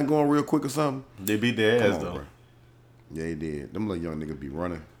layup line going real quick or something? They beat their ass though. Bro. Yeah, they did. Them little young niggas be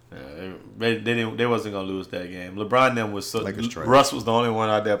running. Yeah, they wasn't gonna lose that game. LeBron and them was so. Russ was the only one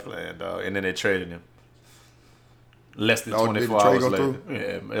out there playing, dog, and then they traded him. Less than 24 hours later.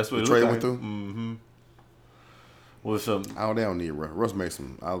 Yeah, that's what the trade went through. Mm-hmm. With some. They don't need Russ. Russ makes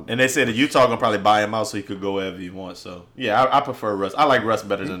some. And they said that Utah gonna probably buy him out so he could go wherever he wants. So yeah, I prefer Russ. I like Russ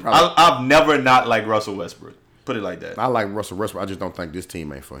better than. I've never not liked Russell Westbrook. Put it like that. I like Russell Westbrook. I just don't think this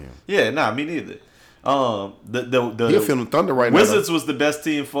team ain't for him. Yeah, me neither. He'll feel the Thunder right Wizards now. Wizards was the best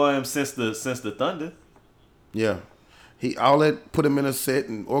team for him since the Thunder. Yeah, all that put him in a set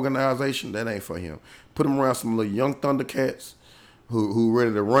and organization that ain't for him. Put him around some little young Thundercats who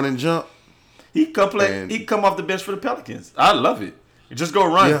ready to run and jump. He come off the bench for the Pelicans. I love it. Just go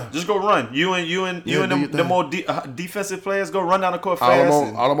run. Yeah. Just go run. You and the more defensive players go run down the court fast.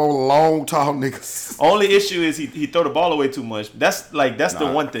 All them old long tall niggas. Only issue is he throw the ball away too much. That's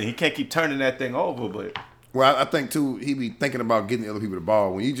the one thing. He can't keep turning that thing over. But I think too he be thinking about getting the other people the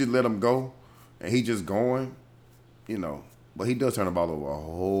ball. When you just let him go and he just going, but he does turn the ball over a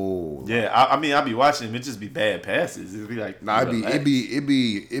whole lot. Yeah, I mean I be watching him. It just be bad passes. It'd be like it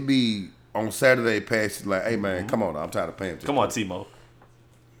be on Saturday passes like, hey man, come on, I'm tired of paying. Come on, Timo.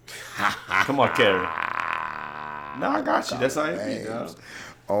 Come on, Carrie. No, I got you. That's how it be, dog.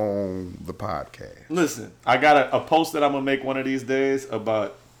 On the podcast. Listen, I got a post that I'm gonna make one of these days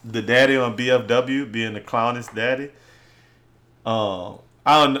about the daddy on BFW being the clownest daddy. I'm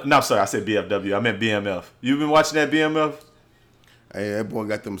sorry, I said BFW. I meant BMF. You been watching that BMF? Hey, that boy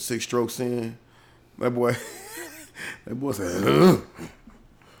got them 6 strokes in. That boy said,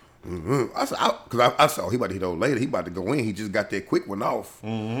 I saw he about to hit old lady. He about to go in. He just got that quick one off.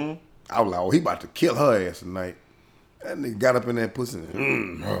 Mm-hmm. I was like, oh, he about to kill her ass tonight. That nigga got up in that pussy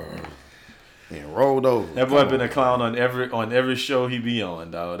and rolled over. That boy been a clown on every show he be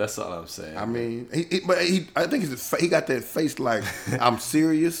on, dog. That's all I'm saying. I mean, I think he got that face like I'm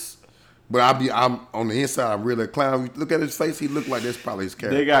serious, but I'm on the inside. I'm really a clown. Look at his face. He look like that's probably his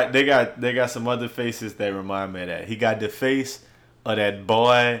character. They got some other faces that remind me of that. He got the face of that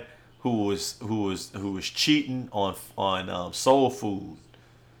boy who was cheating on Soul Food.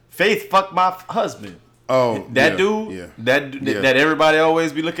 Faith fucked my husband. Oh, that dude, that everybody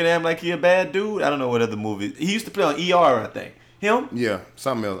always be looking at him like he a bad dude. I don't know what other movie he used to play on ER. I think him. Yeah,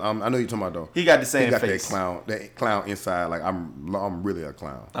 something else. I know you're talking about though. He got the same he got face. That clown inside. Like I'm really a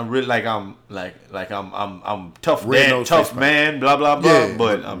clown. I'm really I'm tough man, tough man, blah blah blah. Yeah,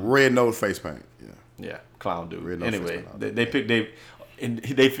 but I'm red nose face paint. Yeah, clown dude. Red nose Anyway, face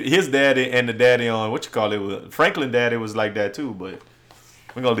paint. his daddy and the daddy on Franklin daddy was like that too. But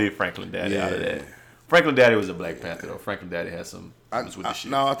we're gonna leave Franklin daddy out of that. Franklin Daddy was a Black Panther though. Franklin Daddy had some with the shit.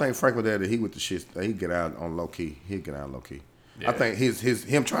 No, I think Franklin Daddy he with the shit. He get out on low key. He get out low key. Yeah. I think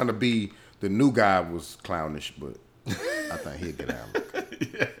him trying to be the new guy was clownish, but I think he'd get out.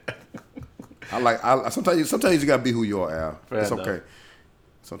 Yeah. I sometimes you gotta be who you are, Al. Fair it's enough. Okay.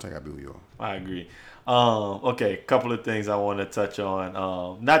 Sometimes you gotta be who you are. I agree. Okay, couple of things I want to touch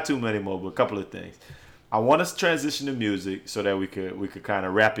on. Not too many more, but a couple of things. I want us to transition to music so that we could kind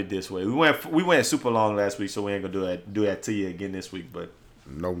of wrap it this way. We went super long last week, so we ain't gonna do that to you again this week. But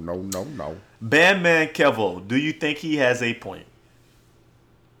no. Bandman Kevo, do you think he has a point?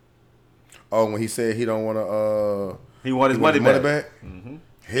 Oh, when he said he don't want to, he want his money back. Mm-hmm.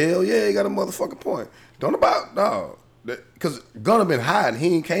 Hell yeah, he got a motherfucking point. Because Gunna been hiding.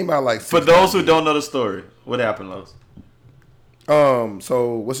 He ain't came out like. For those who don't know the story, what happened, Los?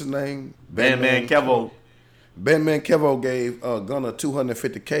 So what's his name? Bandman Kevo. Bandman Kevo gave Gunna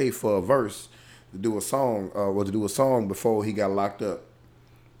 $250K for a verse to do a song, before he got locked up,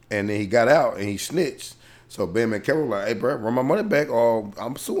 and then he got out and he snitched. So Bandman Kevo like, hey bro, run my money back or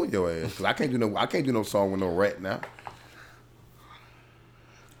I'm suing your ass because I can't do no song with no rat now.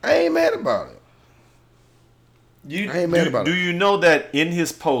 I ain't mad about it. Do you know that in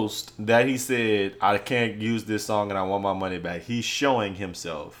his post that he said I can't use this song and I want my money back? He's showing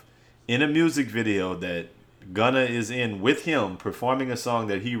himself in a music video that Gunna is in with him performing a song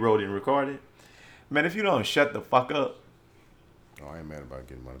that he wrote and recorded. Man, if you don't shut the fuck up. Oh, I ain't mad about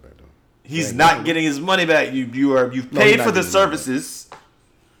getting money back though. He's not getting his money back. You've paid for the services.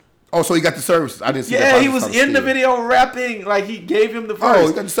 Oh, so he got the services. I didn't see that. Yeah, he was in the video rapping like he gave him the verse. Oh,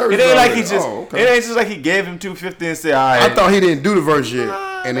 he got the services. It ain't like he just. Okay. It ain't just like he gave him $250 and said, "All right." I thought he didn't do the verse yet,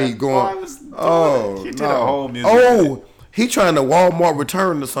 and then he going. He did a whole music. Oh, he trying to Walmart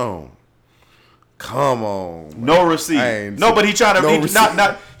return the song. Come on, man. No receipt. No, but he trying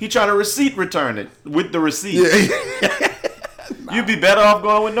to he trying to receipt return it with the receipt. Yeah. You'd be better off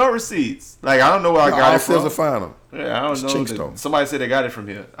going with no receipts. Like I don't know where I got it from. All sales are final. Yeah, I don't know. Somebody said they got it from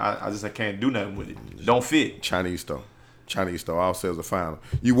here. I can't do nothing with it. Don't fit. Chinese store. All sales are final.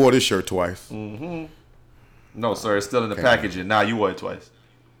 You wore this shirt twice. Mm-hmm. No, sir. It's still in the packaging. Nah, you wore it twice.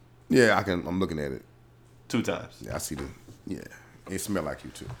 Yeah, I'm looking at it 2 times. Yeah, I see the. Yeah, it smell like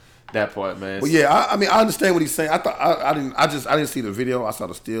you too. That part, man. But yeah, I mean, I understand what he's saying. I thought I didn't see the video. I saw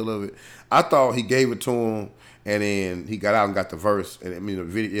the still of it. I thought he gave it to him, and then he got out and got the verse. And I mean, the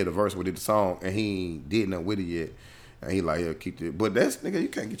video, the verse, we did the song, and he did nothing with it yet. And he like, yeah, keep it. But that's nigga, you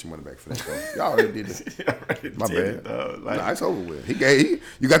can't get your money back for that. Though. Y'all already did it. My bad. Nah, it's over with.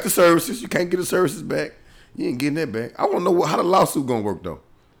 You got the services. You can't get the services back. You ain't getting that back. I want to know how the lawsuit gonna work though.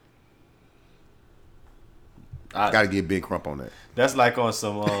 Got to get Big Crump on that. That's like on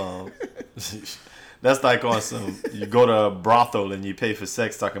some. That's like on some. You go to a brothel and you pay for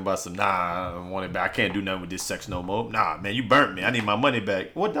sex, talking about some. Nah, I don't want it back. I can't do nothing with this sex no more. Nah, man, you burnt me. I need my money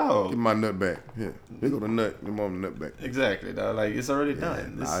back. What dog? Get my nut back. Yeah, they go to nut. Give mom the nut back. Exactly, dog. Like it's already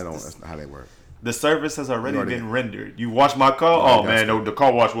done. Nah, I don't. That's not how that works. The service has already been rendered. You wash my car. Oh man, no, the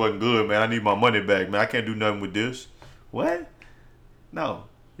car wash wasn't good, man. I need my money back, man. I can't do nothing with this. What? No,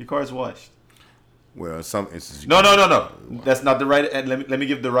 your car's washed. Well, in some instances. No. That's not the right. Let me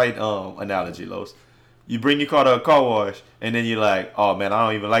give the right analogy, Los. You bring your car to a car wash, and then you're like, "Oh man, I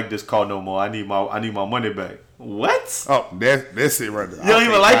don't even like this car no more. I need my money back." What? Oh, that's it right there. You don't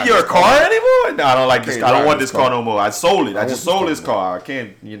even like your car anymore? No, I don't like this. I don't want this car no more. I sold it. I just sold this car. I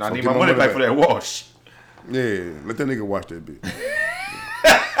can't. I need my money back for that wash. Yeah, let that nigga watch that bitch.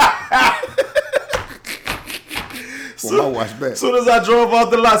 Soon as I drove off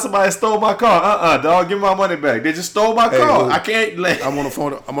the lot, somebody stole my car. Dog, give me my money back. They just stole my car. Look, I can't. I'm on the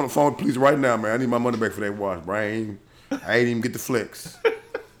phone. I'm on the phone, please, right now, man. I need my money back for that wash, bro. I ain't even get the flex.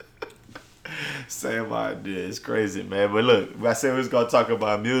 Same idea. It's crazy, man. But look, I said we was gonna talk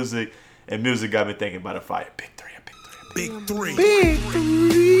about music, and music got me thinking about a fight. Big three. Big three.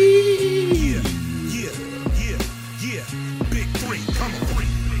 Yeah. Big three. Come on.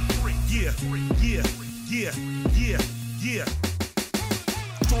 Yeah.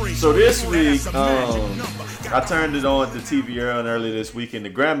 Three. So this week, I turned it on to TV early this week, and the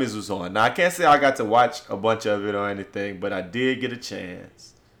Grammys was on. Now I can't say I got to watch a bunch of it or anything, but I did get a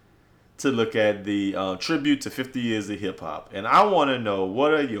chance to look at the tribute to 50 years of hip hop, and I want to know,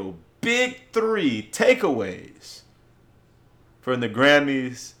 what are your big three takeaways from the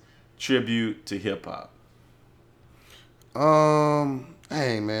Grammys tribute to hip hop?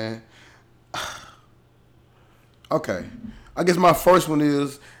 Hey man. Okay, I guess my first one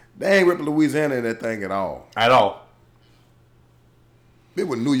is they ain't ripping Louisiana in that thing at all. They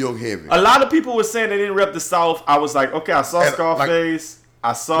were New York heavy. A lot of people were saying they didn't rep the South. I was like, okay, I saw Scarface.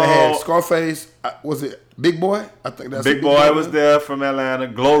 I saw. They had Scarface. Was it Big Boy? I think that's Big Boy was there from Atlanta.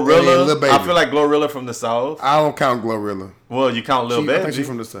 Glorilla. I feel like Glorilla from the South. I don't count Glorilla. Well, you count Lil Baby. I think she's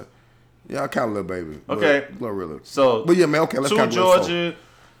from the South. Yeah, I count Lil Baby. Okay. Glorilla. So, but yeah, man. Okay, let's count Georgia,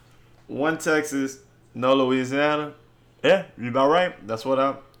 1 Texas, no Louisiana. Yeah, you about right. That's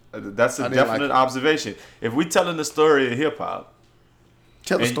That's a definite observation. If we telling the story of hip hop,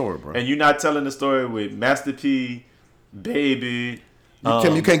 tell the story, bro. And you're not telling the story with Master P, Baby.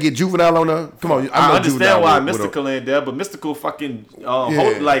 You can't get Juvenile on there. Come on, I understand why Mystical ain't there, but Mystical fucking we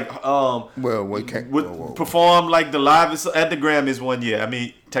can't perform like the live at the Grammys one year. I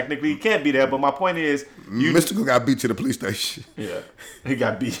mean, technically he can't be there, but my point is, Mystical got beat to the police station. Yeah, he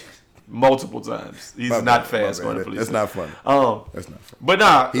got beat multiple times. He's not fast going to police. That's not funny. That's not funny. But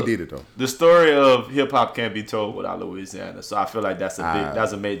nah, he did it though. The story of hip hop can't be told without Louisiana, so I feel like that's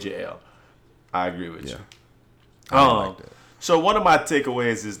a major L. I agree with you. I like that. So one of my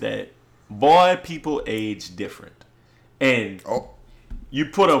takeaways is that, boy, people age different, and you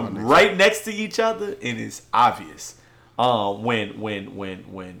put them right next to each other, and it's obvious.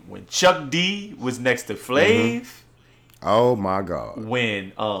 When Chuck D was next to Flav, oh my God.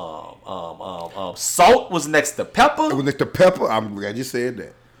 When Salt was next to Pepper, it was next to Pepper. I'm glad you said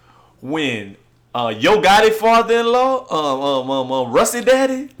that. When Yo Gotti father-in-law, Rusty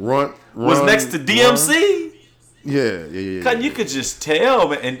Daddy, was next to DMC. Yeah. Cause you could just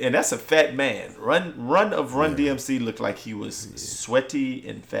tell, and that's a fat man. Run DMC looked like he was sweaty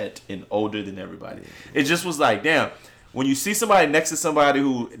and fat and older than everybody. It just was like, damn. When you see somebody next to somebody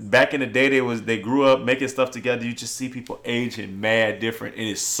who back in the day they grew up making stuff together, you just see people aging mad different. It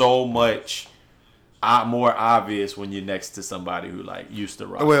is so much more obvious when you're next to somebody who like used to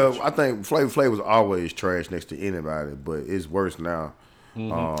rock. Well, I think Flavor Flav was always trash next to anybody, but it's worse now.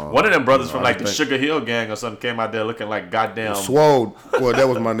 Mm-hmm. One of them brothers from like the Sugar Hill Gang or something came out there looking like goddamn Swole. Well, that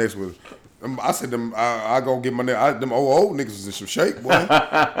was my next one. I said them. I go get my them old niggas was in some shape, boy.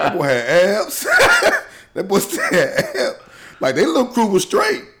 That boy had abs. That boy still had abs. Like their little crew was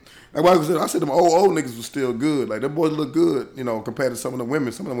straight. Like I said, them old niggas was still good. Like them boys look good, compared to some of the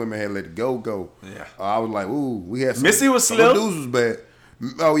women. Some of the women had let it go. Yeah. I was like, ooh, we had some. Missy was some slim. Dudes was bad.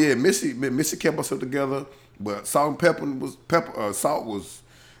 Oh yeah, Missy kept us up together. But Salt Salt was,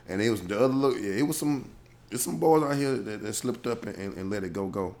 and it was the other look. Yeah, it was some. There's some boys out here that slipped up and let it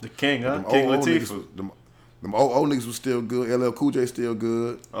go. The King, huh? King Latifah. Them old niggas was still good. LL Cool J still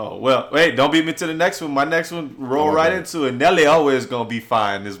good. Oh well, wait! Don't beat me to the next one. My next one, roll right into it. Nelly always gonna be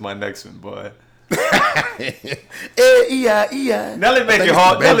fine. Is my next one, boy. Nelly make it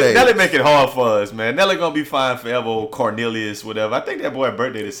hard. Nelly make it hard for us, man. Nelly gonna be fine forever. Old Cornelius, whatever. I think that boy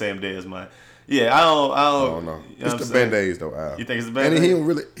birthday the same day as mine. Yeah, I don't know. It's the Band-Aids though, Al. You think it's the Band-Aids? And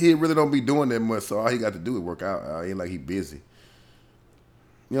he really don't be doing that much, so all he got to do is work out. Al. Ain't like he busy.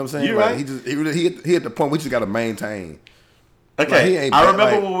 You know what I'm saying? You like, right. He at the point we just got to maintain. Okay, I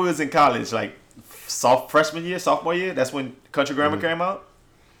remember when we was in college, like sophomore year. That's when Country Grammar came out.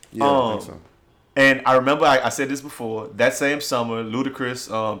 Yeah, I think so. And I remember I said this before. That same summer, Ludacris,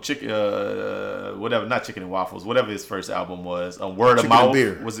 not Chicken and Waffles, whatever his first album was, Word of Mouth.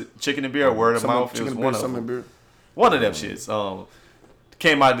 Was it Chicken and Beer or Word of Mouth? It was one of them. One of them shits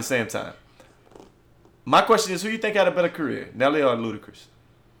came out at the same time. My question is, who you think had a better career, Nelly or Ludacris?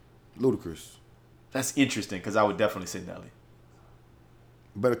 Ludacris. That's interesting because I would definitely say Nelly.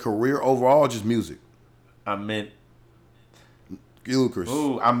 Better career overall, or just music? I meant Ludacris.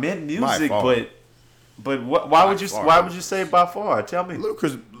 Ooh, I meant By music, far. but why would you far. why would you say by far? Tell me.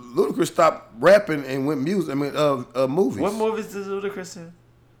 Ludacris stopped rapping and went music. I mean, movies. What movies does Ludacris in?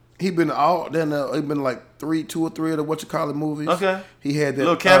 He been he been like 2 or 3 of the what-you-call-it movies. Okay. He had that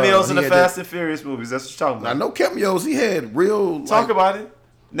Little cameos in he the had Fast and Furious movies. That's what you're talking I about. know cameos. He had real. Talk about it.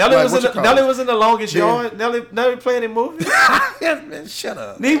 Nelly like was in what the, you call Nelly it? was in The Longest Yeah. Yard. Nelly playing in movies. Yeah, man, shut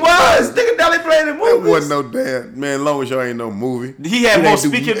up. He was. Nigga, Nelly playing in That movies. wasn't no damn man. Long as y'all ain't no movie. He had more ain't do-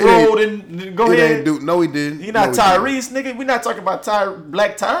 speaking it role ain't- than. Go It ahead. ain't do. No, he didn't. He not No, Tyrese, nigga. We not talking about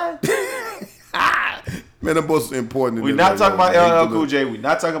Black Ty. Man, them both important. We not talking about LL Cool J. We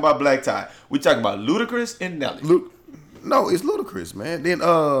not talking about Black Ty. We talking about Ludacris and Nelly. No, it's Ludacris, man. Then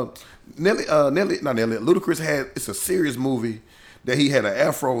Ludacris had it's a serious movie that he had an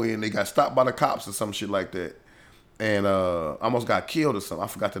afro in. They got stopped by the cops or some shit like that, and almost got killed or something. I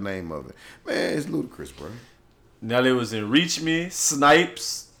forgot the name of it. Man, it's Ludacris, bro. Nelly was in Reach Me,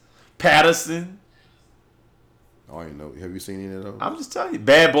 Snipes, Patterson. Oh, I ain't know. Have you seen any of those? I'm just telling you,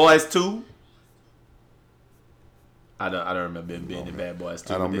 Bad Boys 2. I don't remember him being in Bad Boys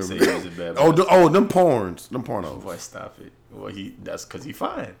 2. I don't but they remember. say he was in Bad Boys. Them pornos. Them pornos. Boy, stop it. Well, that's because he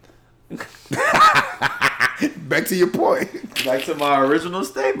fine. Back to your point. Back to my original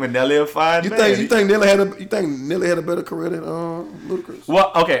statement. Nelly a fine man. You think Nelly had a better career than Ludacris?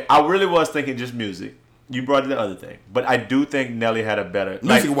 Well, okay. I really was thinking just music. You brought the other thing, but I do think Nelly had a better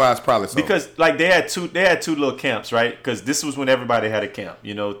Music wise, probably so. because like they had two little camps, right? Because this was when everybody had a camp.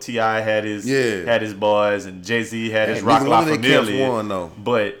 You know, T.I. had his boys, and Jay-Z had his Rock La Familia. Won, though.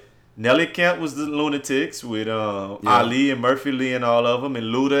 But Nelly camp was the Lunatics with Ali and Murphy Lee and all of them, and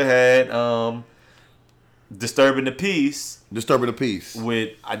Luda had Disturbing the Peace. Disturbing the Peace.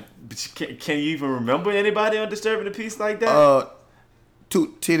 With can you even remember anybody on Disturbing the Peace like that?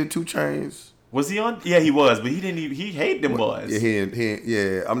 Titty 2 Chainz. Was he on? Yeah, he was, but he didn't. Even, he hated them boys. Yeah.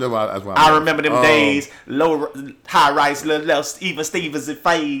 That's why I remember them days. Low, high rise, little even Stevens and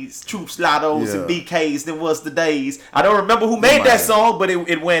Faze, Troops, Lottos, and BKs. Them was the days. I don't remember who made that song, but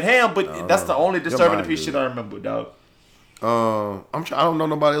it went ham. But that's the only Disturbing the Peace shit I remember, dog. I don't know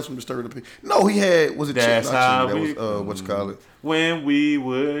nobody else from Disturbing the Peace. No, he had That's how that we, was what you call it. When we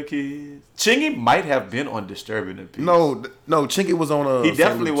were kids. Chingy might have been on Disturbing the Peace. No, Chinky was on. He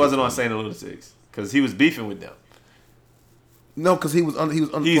definitely wasn't on St. Lunatics because he was beefing with them. No, because he was on.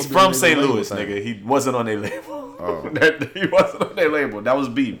 He's from St. Louis, nigga. He wasn't on their label. Oh. He wasn't on their label. That was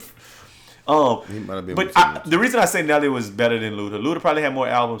beef. He might have been. But the reason I say Nelly was better than Luda probably had more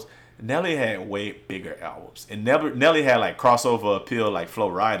albums. Nelly had way bigger albums, and Nelly had like crossover appeal, like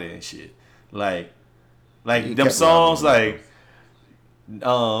Flo Rida and shit. Like them songs, like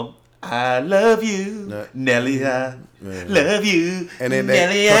I love you, Nelly. I love you, and then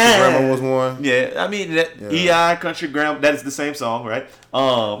Nelly. Country Grammar was one. Yeah, I mean EI Country Grammar. That is the same song, right?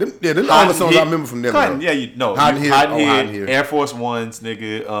 Them the only songs I remember from Nelly. Yeah, you know, Hot Hot Here, Air Force Ones,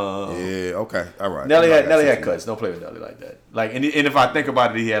 nigga. Yeah, okay, all right. Nelly had cuts. Don't play with Nelly like that. Like, and if I think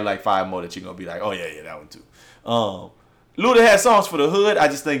about it, he had like 5 more that you're gonna be like, oh yeah, that one too. Luda had songs for the hood. I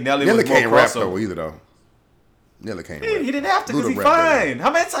just think Nelly was more can't rap crossover. though either though. Nelly can't rap. He didn't have to because Luda he rapped fine.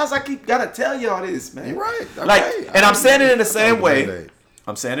 How many times I keep gotta tell y'all this, man? You're right. Okay. Like, and I'm saying it in the same that. way.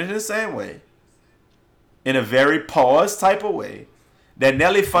 I'm saying it in the same way. In a very paused type of way. That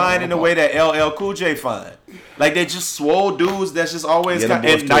Nelly fine in the way that LL Cool J fine. Like they just swole dudes that's just always got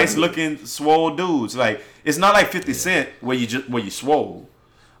and nice looking swole dudes. Like it's not like 50 Cent where you swole.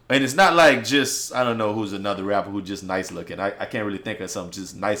 And it's not like just, I don't know who's another rapper who's just nice looking. I can't really think of some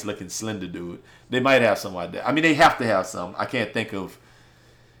just nice looking slender dude. They might have some like that. I mean, they have to have some. I can't think of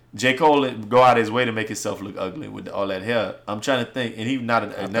J. Cole go out of his way to make himself look ugly with all that hair. I'm trying to think, and he's not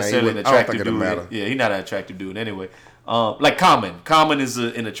necessarily an attractive dude. Yeah, he's not an attractive dude anyway. Like Common. Common is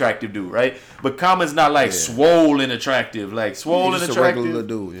an attractive dude, right? But Common's not like swole and attractive. Like swole and attractive. Regular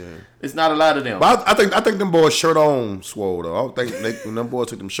dude, yeah. It's not a lot of them. But I think them boys shirt on swole though. I don't think when them boys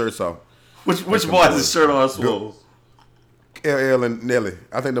took them shirts off. Which boys is shirt on swole? LL and Nelly.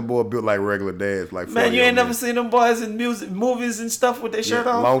 I think them boys built like regular dads. Like man, you ain't never seen them boys in movies and stuff with their shirt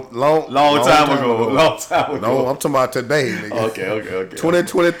on? Long time ago. Long time ago. No, I'm talking about today, nigga. Okay.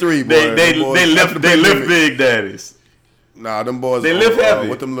 2023, boy. They lift big daddies. Nah, them boys. They lift heavy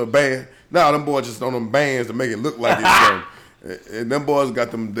with them little bands. Nah, them boys just on them bands to make it look like it's and them boys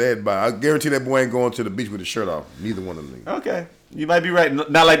got them dead by. I guarantee that boy ain't going to the beach with his shirt off. Neither one of them. Okay. You might be right.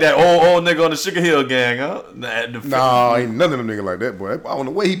 Not like that old nigga on the Sugar Hill gang, huh? Nah, ain't none of them niggas like that, boy. I don't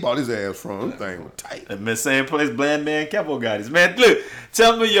know where he bought his ass from. Them thing was tight. The same place Bland Man Capo got his. Man, look,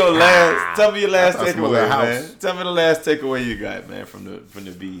 tell me your last takeaway, man. Tell me the last takeaway you got, man, from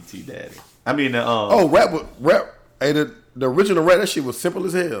the BET Daddy. I mean, rap. Hey, the original rap, that shit was simple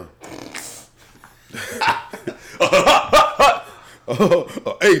as hell.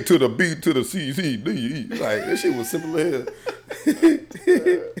 A to the B to the C C D E. Like, that shit was simple as hell.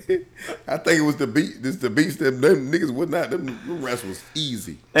 I think it was the beat. This the beats that them niggas would not. Them raps was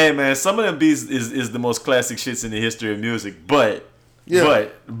easy. Hey man, some of them beats is the most classic shits in the history of music. But you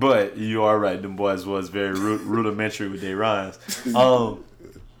are right. Them boys was very rudimentary with their rhymes.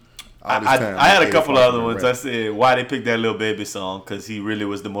 I had a couple of other ones. I said why they picked that Lil Baby song because he really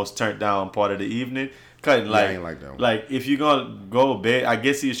was the most turned down part of the evening. Cause I ain't like that one. Like if you're gonna go big, I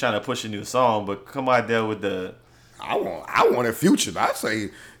guess he was trying to push a new song, but come out there with the. I want a Future. I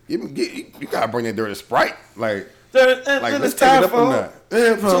say you gotta bring that Dirty Sprite. Like let's take it up a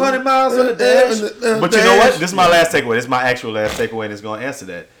notch. 200 miles on the dash. But you know what? This is my last takeaway. This is my actual last takeaway, and it's gonna answer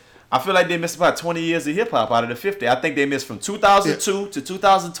that. I feel like they missed about 20 years of hip hop out of the 50. I think they missed from 2002 to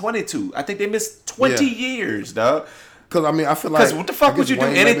 2022. I think they missed 20 years, dog. Because I mean, I feel like what the fuck would you do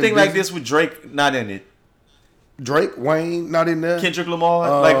anything like this with Drake not in it? Drake, Wayne, not in there. Kendrick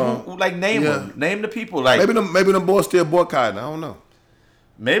Lamar, name them, name the people. Like maybe them boys still boycotting. I don't know.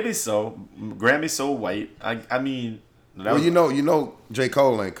 Maybe so. Grammy's so white. I mean, you know, J.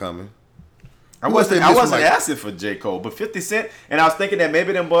 Cole ain't coming. I wasn't asking for J. Cole, but 50 Cent, and I was thinking that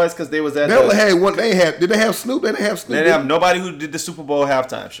maybe them boys because they was at. They only had one. Did they have Snoop? They didn't have Snoop. They didn't have nobody who did the Super Bowl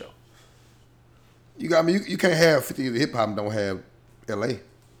halftime show. You got me. You can't have 50 years of hip hop and don't have L.A.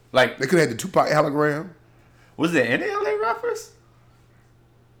 Like they could have the Tupac hologram. Was there any LA rappers?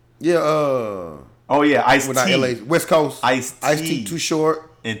 Yeah, oh yeah, Ice-T. Not LA, West Coast. Ice-T. Too Short.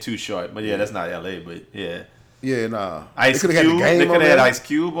 And Too Short. But yeah, that's not LA, but yeah. Yeah, nah. Ice Cube. They could have had Ice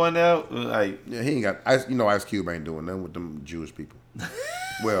Cube on there. Like, yeah, he ain't got Ice Cube ain't doing nothing with them Jewish people.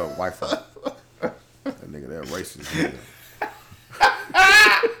 Well, white folk. That nigga that racist.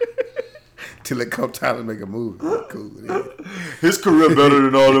 Till it come time to make a movie. Cool. Yeah. His career better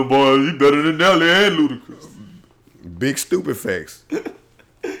than all them boys. He better than Nelly and Ludacris. Big stupid facts.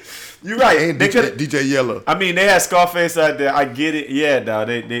 You right. And DJ Yellow. I mean, they had Scarface out there. I get it. Yeah, dog.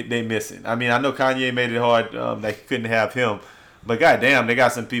 They missing. I mean, I know Kanye made it hard. They couldn't have him. But goddamn, they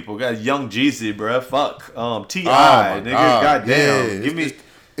got some people. Got Young Jeezy, bro. Fuck. T.I. Nigga, goddamn. Yeah. Give me.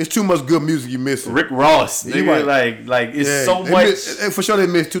 It's too much good music you missing. Rick Ross, nigga, right. like it's so much. For sure, they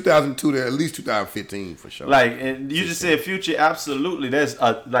missed 2002 to at least 2015 for sure. Like, and you just said Future, absolutely. There's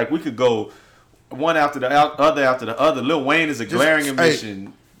like we could go one after the other. Lil Wayne is a glaring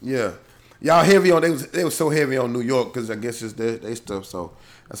omission. Yeah, y'all heavy on they was so heavy on New York because I guess it's their stuff. So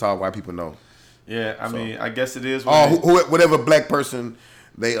that's all white people know. Yeah, I mean, I guess it is. Whatever black person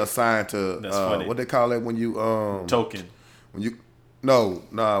they assign to. That's funny. What they call it when you token. When you. No,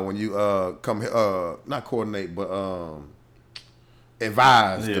 when you come not coordinate, but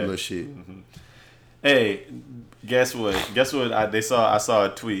advise the little shit. Mm-hmm. Hey, guess what? I saw a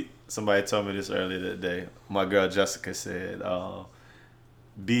tweet. Somebody told me this earlier today. My girl Jessica said,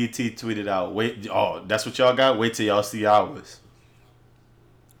 BET tweeted out, that's what y'all got? Wait till y'all see ours.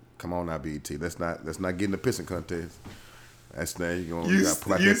 Come on now, BET. Let's not get in the pissing contest. That's now you gotta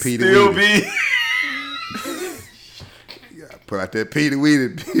pull out you that P still be Put out that Petey Weedy,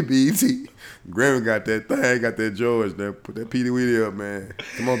 BET. Grammy got that thing, got that George there. Put that Petey Weedy up, man.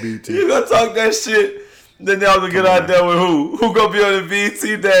 Come on, BET. You gonna talk that shit, then y'all gonna get out there with who? Who gonna be on the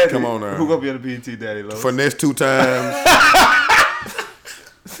BET Daddy? Come on now. Who gonna be on the BET Daddy, Lowe's? Finesse 2 times.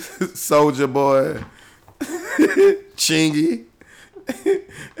 Soulja Boy. Chingy.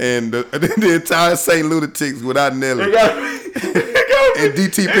 And the entire St. Lunatics without Nelly. And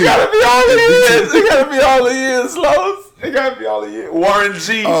DTP. It gotta be all the years. It gotta be all the years, Lowe's. It gotta be all the years. Warren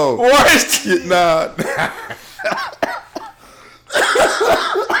G. Oh. Warren G. Nah.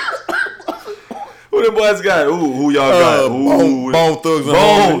 Who the boys got? Who y'all got? Bone Thugs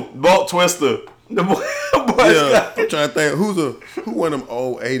and Bone Twister. The boys got. I'm trying to think. Who one of them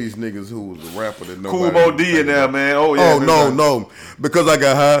old 80s niggas who was a rapper that nobody. Cool Mo D in there, man. Oh yeah. Oh no. Because I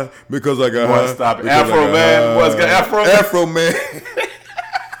got high. Boy, stop it. Afro Man. Boys got Afro Man. Afro Man.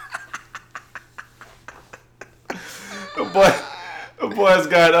 The boys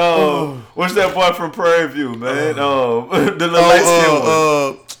got what's that boy from Prairie View, man? The little light skin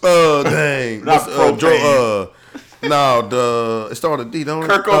one. Dang. Not propane. It started D, don't it?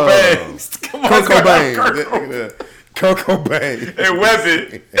 Kurt Cobain. Kurt Cobain. Kurt Cobain. And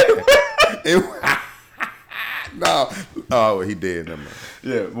Weapon. No. Oh, he dead. Never mind.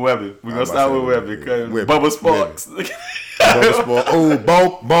 Yeah, Webby. We're going to start with Webby. Webby. Bubba Sparks. Bubba Sparks. Oh,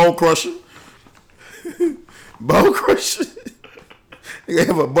 bone crusher. Bone crusher. He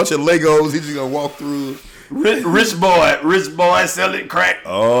have a bunch of Legos. He's just going to walk through. Rich boy selling crack.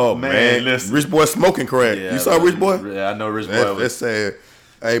 Oh, man. Listen. Rich boy smoking crack. Yeah, you saw Rich boy? Yeah, I know Rich boy. That's sad.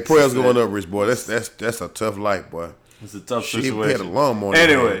 Hey, prayers going up, Rich boy. That's a tough life, boy. It's a tough Shit, situation. we had a lawnmower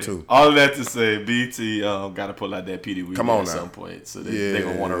anyway, too. all of that to say, BT got to pull out that PD weed at some point. So they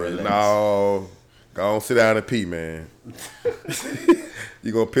going to want to relax. No. Go on, sit down and pee, man.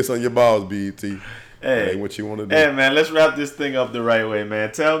 You going to piss on your balls, BT. Hey, what you want to do? Hey, man, let's wrap this thing up the right way,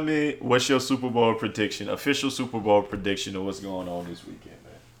 man. Tell me, what's your Super Bowl prediction, official Super Bowl prediction of what's going on this weekend,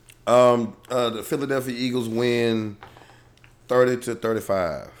 man? The Philadelphia Eagles win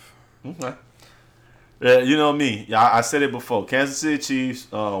 30-35. Okay. Yeah, you know me. I said it before. Kansas City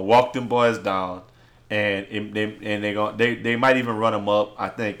Chiefs walk them boys down, and they might even run them up. I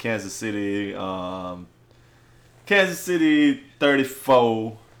think Kansas City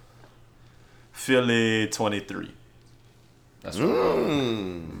 34, Philly 23. That's what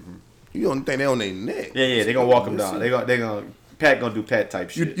You don't think they on their neck? Yeah, they're gonna walk them down. They gonna Pat gonna do Pat type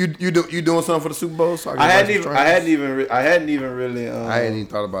shit. You doing something for the Super Bowl? So I hadn't even really I hadn't even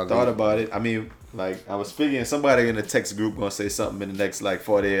thought about it. I mean, like, I was figuring somebody in the text group gonna say something in the next like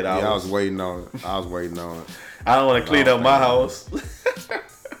 48 hours. Yeah, I was waiting on it. I don't want to clean up my house.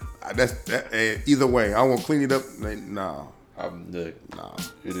 Either way. I won't clean it up. No. It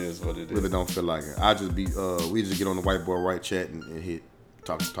is what it is. Really don't feel like it. I just be we just get on the whiteboard, right, chat and hit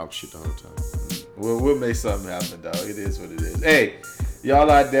talk shit the whole time. We'll make something happen, dog. It is what it is. Hey, y'all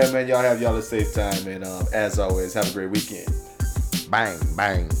out there, man. Y'all have y'all a safe time, and as always, have a great weekend. Bang,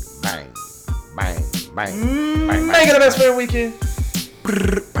 bang, bang, bang, bang, bang. Make it a best friend weekend.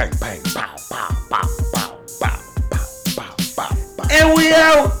 Bang, bang, bow, bow, bow, bow, bow, bow, bow, bow. And we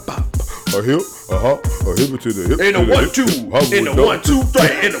out. A hip, a hip to the hip. In the 1, 2, in the 1, 2,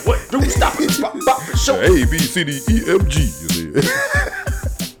 3, in the 1, 2, stop it, pop, show. A, B, C, D, E, F, G. You see.